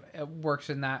kind of works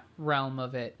in that realm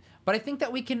of it. But I think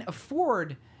that we can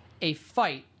afford a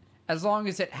fight as long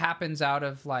as it happens out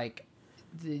of like,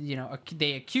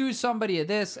 they accuse somebody of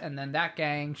this, and then that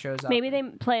gang shows up. Maybe they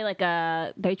play like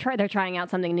they're trying out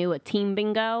something new, a team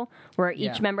bingo, where each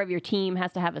Yeah. member of your team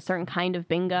has to have a certain kind of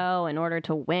bingo in order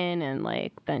to win, and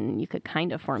like then you could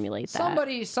kind of formulate that.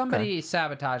 Somebody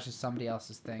sabotages somebody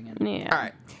else's thing, and Yeah. All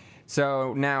right.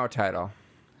 So now a title.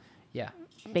 yeah.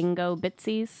 Bingo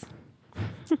bitsies.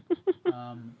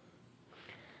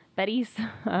 Betties.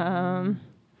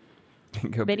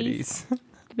 Bingo Biddies. biddies.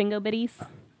 Bingo biddies.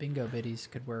 Bingo biddies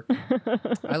could work.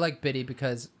 I like biddy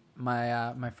because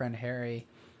my friend Harry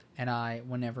and I,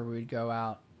 whenever we would go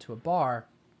out to a bar,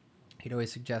 he'd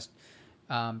always suggest,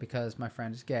 because my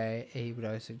friend is gay, he would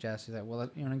always suggest, he's like, well,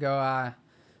 you want to go,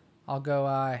 I'll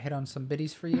go hit on some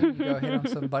biddies for you. You go hit on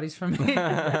some buddies for me.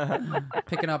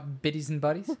 Picking up biddies and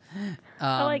buddies.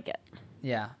 I like it.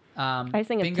 Yeah. I was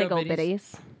thinking of bingo tickle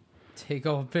biddies.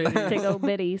 Tickle biddies. Tickle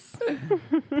biddies.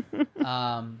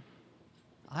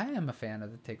 I am a fan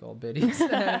of the tickle biddies.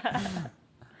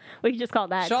 We could just call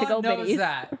that Sean tickle knows biddies.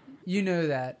 that. You know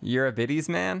that. You're a biddies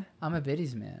man? I'm a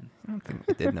biddies man. I don't think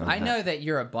I did know I that. know that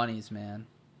you're a bunnies man.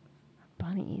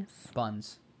 Bunnies.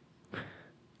 Buns.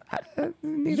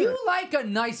 Neither. You like a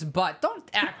nice butt. Don't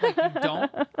act like you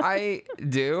don't. I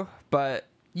do, but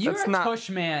You're that's a not... tush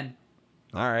man.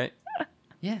 All right.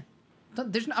 Yeah.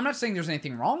 I'm not saying there's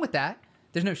anything wrong with that.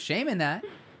 There's no shame in that.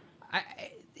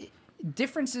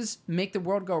 Differences make the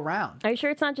world go round. Are you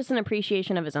sure it's not just an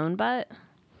appreciation of his own butt?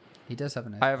 He does have a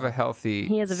nice I have a healthy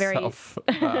He has a very-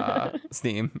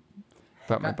 self-esteem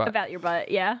about my butt. About your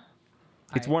butt, yeah.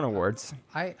 It's won awards.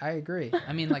 I agree.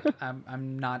 I mean, like,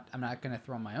 I'm not going to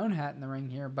throw my own hat in the ring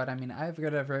here, but I mean, I've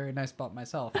got a very nice butt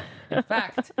myself. In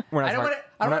fact, We're I not, don't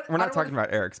talk- want we're not talking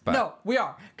about Eric's butt. No, we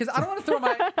are, because I don't want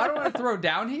to throw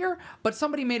down here. But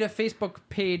somebody made a Facebook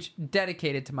page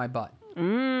dedicated to my butt.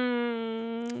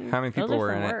 Mm, How many people those are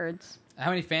were some in it? words. How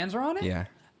many fans are on it? Yeah.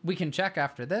 We can check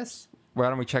after this. Why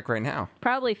don't we check right now?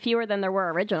 Probably fewer than there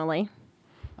were originally.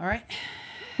 All right.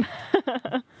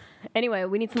 Anyway,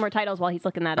 we need some more titles while he's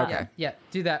looking that Okay. up. Yeah,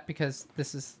 do that because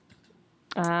this is.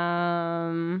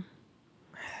 Um,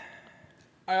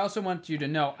 I also want you to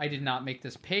know I did not make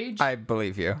this page. I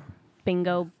believe you.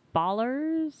 Bingo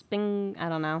Ballers? I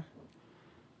don't know.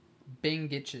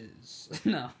 Bingitches.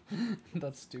 No,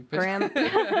 that's stupid.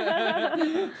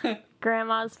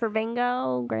 Grandmas for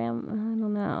bingo? I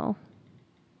don't know.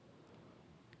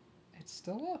 It's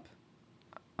still up.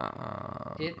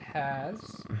 It has.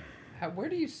 Where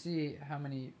do you see how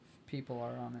many people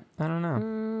are on it? I don't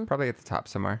know. Probably at the top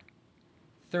somewhere.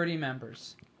 30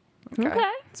 members. Okay.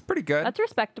 It's pretty good. That's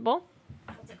respectable.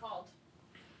 What's it called?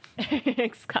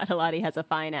 Scott Alati has a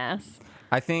fine ass.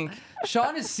 I think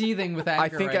Sean is seething with anger. I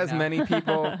think right as now. many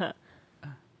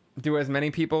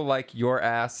people like your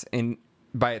ass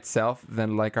by itself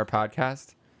than like our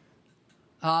podcast.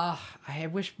 I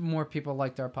wish more people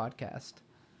liked our podcast.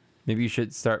 Maybe you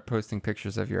should start posting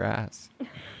pictures of your ass.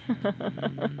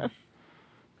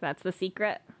 That's the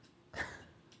secret.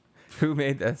 Who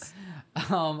made this?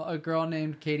 A girl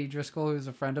named Katie Driscoll, who's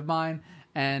a friend of mine,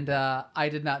 and I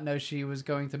did not know she was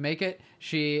going to make it.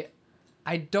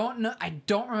 I don't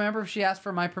remember if she asked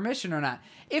for my permission or not.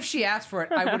 If she asked for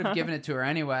it, I would have given it to her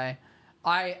anyway.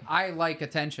 I like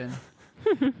attention.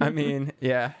 I mean,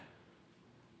 yeah.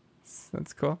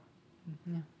 That's cool.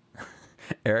 Yeah.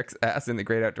 Eric's ass in the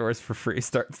great outdoors for free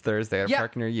starts Thursday at a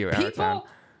park near you. People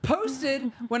posted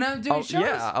when I'm doing shows.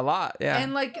 Yeah, a lot. Yeah.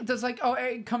 And like, there's like, oh,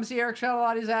 Eric, come see Eric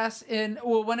Charlotte's ass.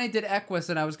 When I did Equus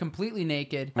and I was completely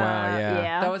naked. Wow,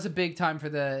 yeah. That was a big time for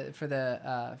the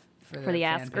ass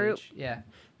fan group. page. Yeah.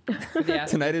 For the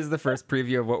ass Tonight is the first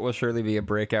preview of what will surely be a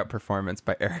breakout performance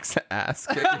by Eric's ass.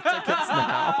 Get your tickets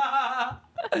now.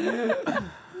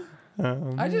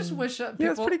 I just wish people. Yeah,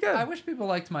 it's pretty good. I wish people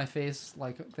liked my face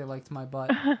like they liked my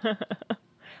butt.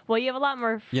 Well, you have a lot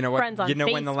more You know what? friends on You know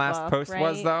Facebook, when the last post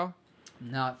was right? though?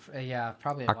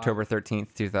 Probably a while. October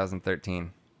 13th,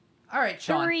 2013. All right,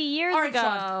 Sean. 3 years All right, ago.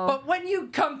 Sean. But when you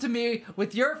come to me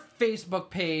with your Facebook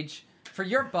page for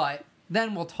your butt,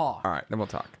 then we'll talk. All right, then we'll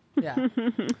talk. Yeah.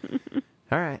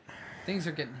 All right. Things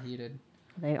are getting heated.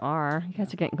 They are. You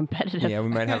guys are getting competitive. Yeah, we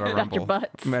might have a About rumble. your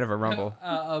butts. We might have a rumble.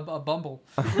 A bumble.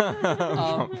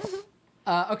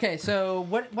 Okay, so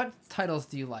what titles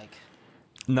do you like?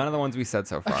 None of the ones we said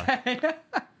so far.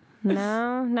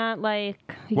 No, not like.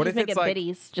 You What just if make it's it like-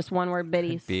 biddies. Just one word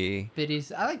biddies. B.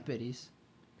 Biddies. I like biddies.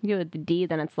 You go with the D,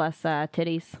 then it's less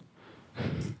titties.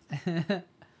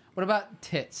 What about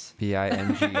tits?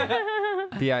 B-I-N-G.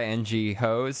 B-I-N-G.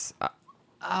 Hose.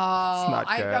 Oh, not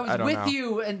good. I was I don't with know.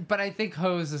 you, but I think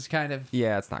hose is kind of.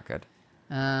 Yeah, it's not good.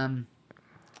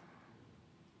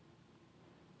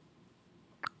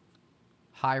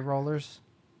 High rollers.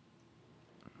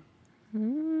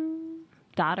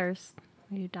 Daughters.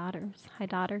 Are you daughters? Hi,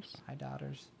 daughters. High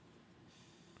daughters.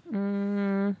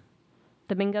 The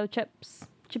bingo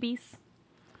chippies.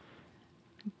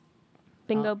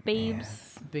 Bingo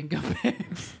babes. Bingo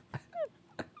babes.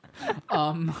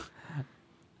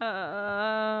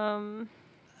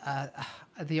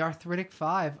 The arthritic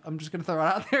 5. I'm just gonna throw it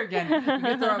out there again. You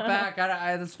can throw it back.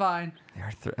 That's fine.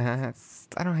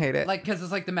 I don't hate it. Like, because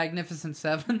it's like the Magnificent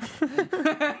 7.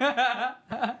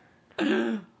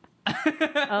 Oh,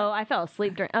 I fell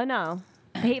asleep during. Oh no,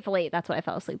 Hateful Eight. That's what I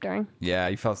fell asleep during. Yeah,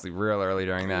 you fell asleep real early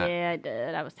during that. Yeah, I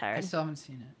did. I was I tired. still haven't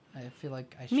seen it. I feel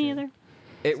like I should. Me either.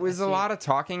 It was I a see lot of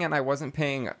talking, and I wasn't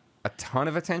paying a ton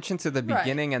of attention to the Right,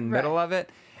 beginning and middle of it.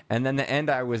 And then the end,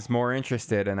 I was more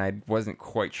interested, and I wasn't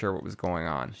quite sure what was going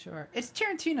on. Sure. It's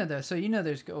Tarantino though, so you know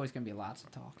there's always gonna be lots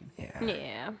of talking.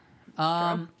 Yeah.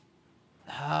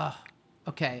 Yeah.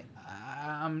 Okay.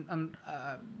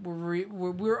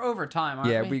 We're over time,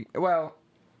 aren't we?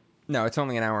 No, it's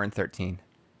only an hour and 13.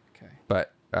 Okay.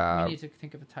 But, We need to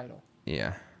think of a title.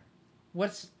 yeah.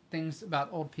 What's things about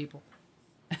old people?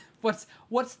 What's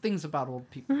things about old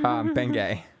people?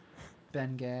 Bengay.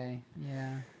 Ben Gay.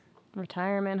 Yeah.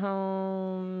 Retirement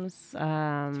homes.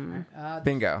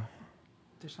 Bingo.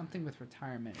 There's something with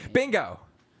retirement. Bingo!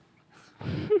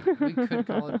 We could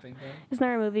call it bingo. Isn't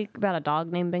there a movie about a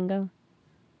dog named Bingo?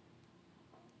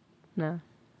 No.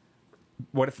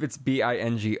 What if it's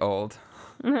B-I-N-G old?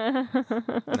 No, I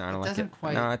don't like doesn't it.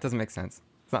 quite- No, it doesn't make sense.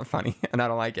 It's not funny, and I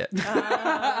don't like it.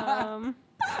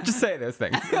 Just say those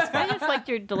things. It's fine. I just liked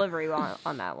your delivery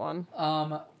on that one.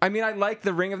 I mean, I like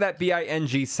the ring of that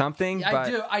B-I-N-G something, but...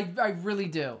 I do. I really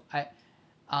do.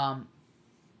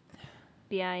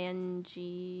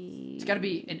 B-I-N-G. It's got to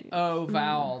be an O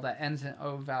vowel that ends in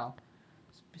O vowel.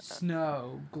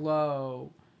 Snow,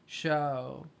 glow,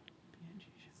 show.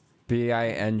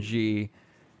 B-I-N-G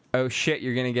oh shit,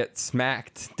 you're gonna get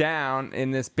smacked down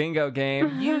in this bingo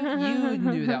game. You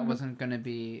knew that wasn't going to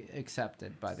be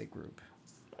accepted by the group.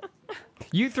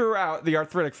 You threw out the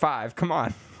Arthritic Five. Come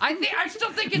on. I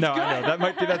still think it's No, good. I know that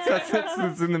might be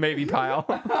that's in the maybe pile.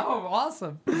 Oh,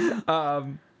 awesome.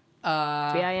 B-I-N-G.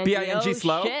 B-I-N-G Oh,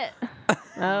 slow? Shit. Oh,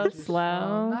 Oh,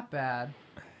 slow. not bad.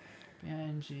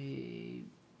 B-I-N-G.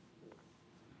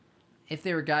 If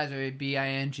they were guys, it would be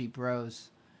B-I-N-G bros.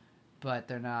 But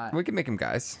they're not. We can make them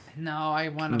guys. No, I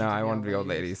want them No, to be I want to be old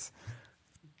ladies.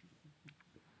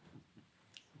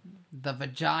 The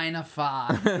Vagina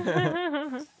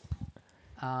Five.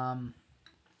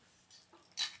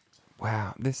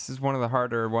 Wow, this is one of the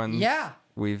harder ones. Yeah.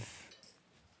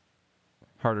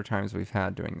 Harder times we've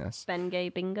had doing this. Ben Gay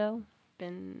Bingo.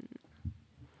 Ben.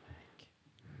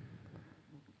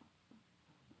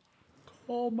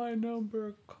 Call my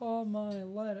number. Call my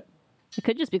letter. It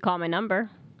could just be Call My Number.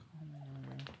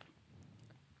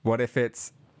 What if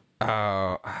it's?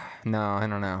 Oh, no, I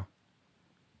don't know.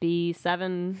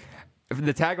 B7. If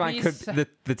the tagline could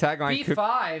the tagline could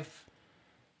B5.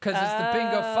 Because it's the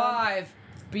Bingo 5.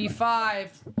 B5.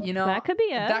 You know. That could be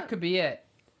it. That could be it.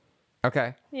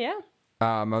 okay. Yeah.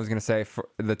 I was gonna say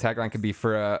the tagline could be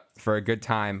for a good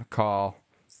time call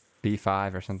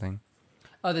B5 or something.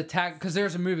 Oh, the tag. Because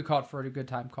there's a movie called For a Good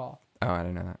Time Call. Oh, I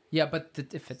didn't know that. Yeah, but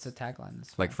if it's a tagline,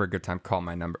 it's Like for a good time, call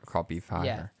my number, call B5.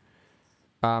 Yeah.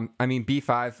 I mean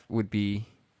B5 would be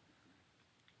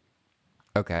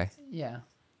okay. yeah.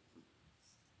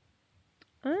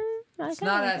 It's It's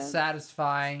not as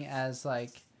satisfying as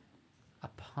like a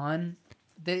pun.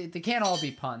 They can't all be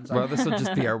puns. Well, this will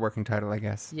just be our working title, I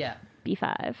guess. Yeah.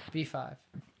 B5. B5.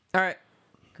 All right.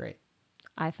 Great.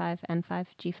 I5, N5,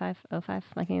 G5, O5.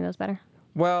 Like any of those better?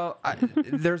 Well,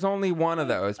 there's only one of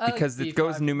those because it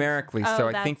goes B5. numerically, so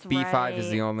I think that's B5 is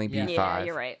right. the only Yeah. B5. Yeah,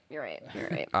 you're right. You're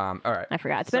right. All right. I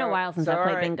forgot. It's been a while since I all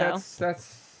played right, bingo. That's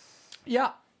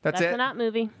Yeah. that's That's it. a not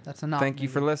movie. That's enough. Thank you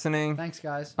for listening. Thanks,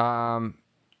 guys. Um,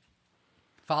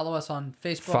 Follow us on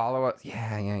Facebook. follow us.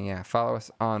 Yeah. Follow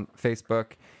us on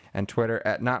Facebook and Twitter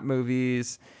at Not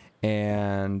Movies,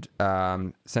 and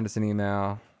send us an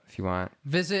email if you want.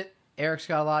 Visit Eric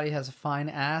Scottalotti has a fine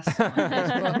ass on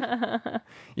Facebook.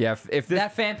 Yeah, if this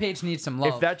That fan page needs some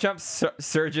love. if that jump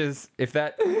surges, if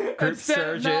that group Instead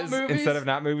of Not surges Movies? instead of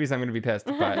Not Movies, I'm going to be pissed.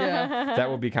 But that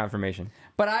will be confirmation.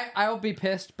 But I'll be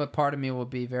pissed, but part of me will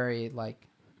be very like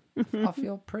I'll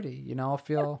feel pretty, you know, I'll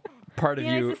feel Part of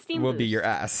Yeah, it's you a steam will be boost. your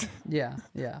ass. yeah.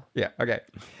 Yeah. Okay.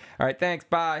 All right. Thanks.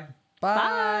 Bye.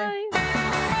 Bye.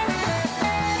 Bye.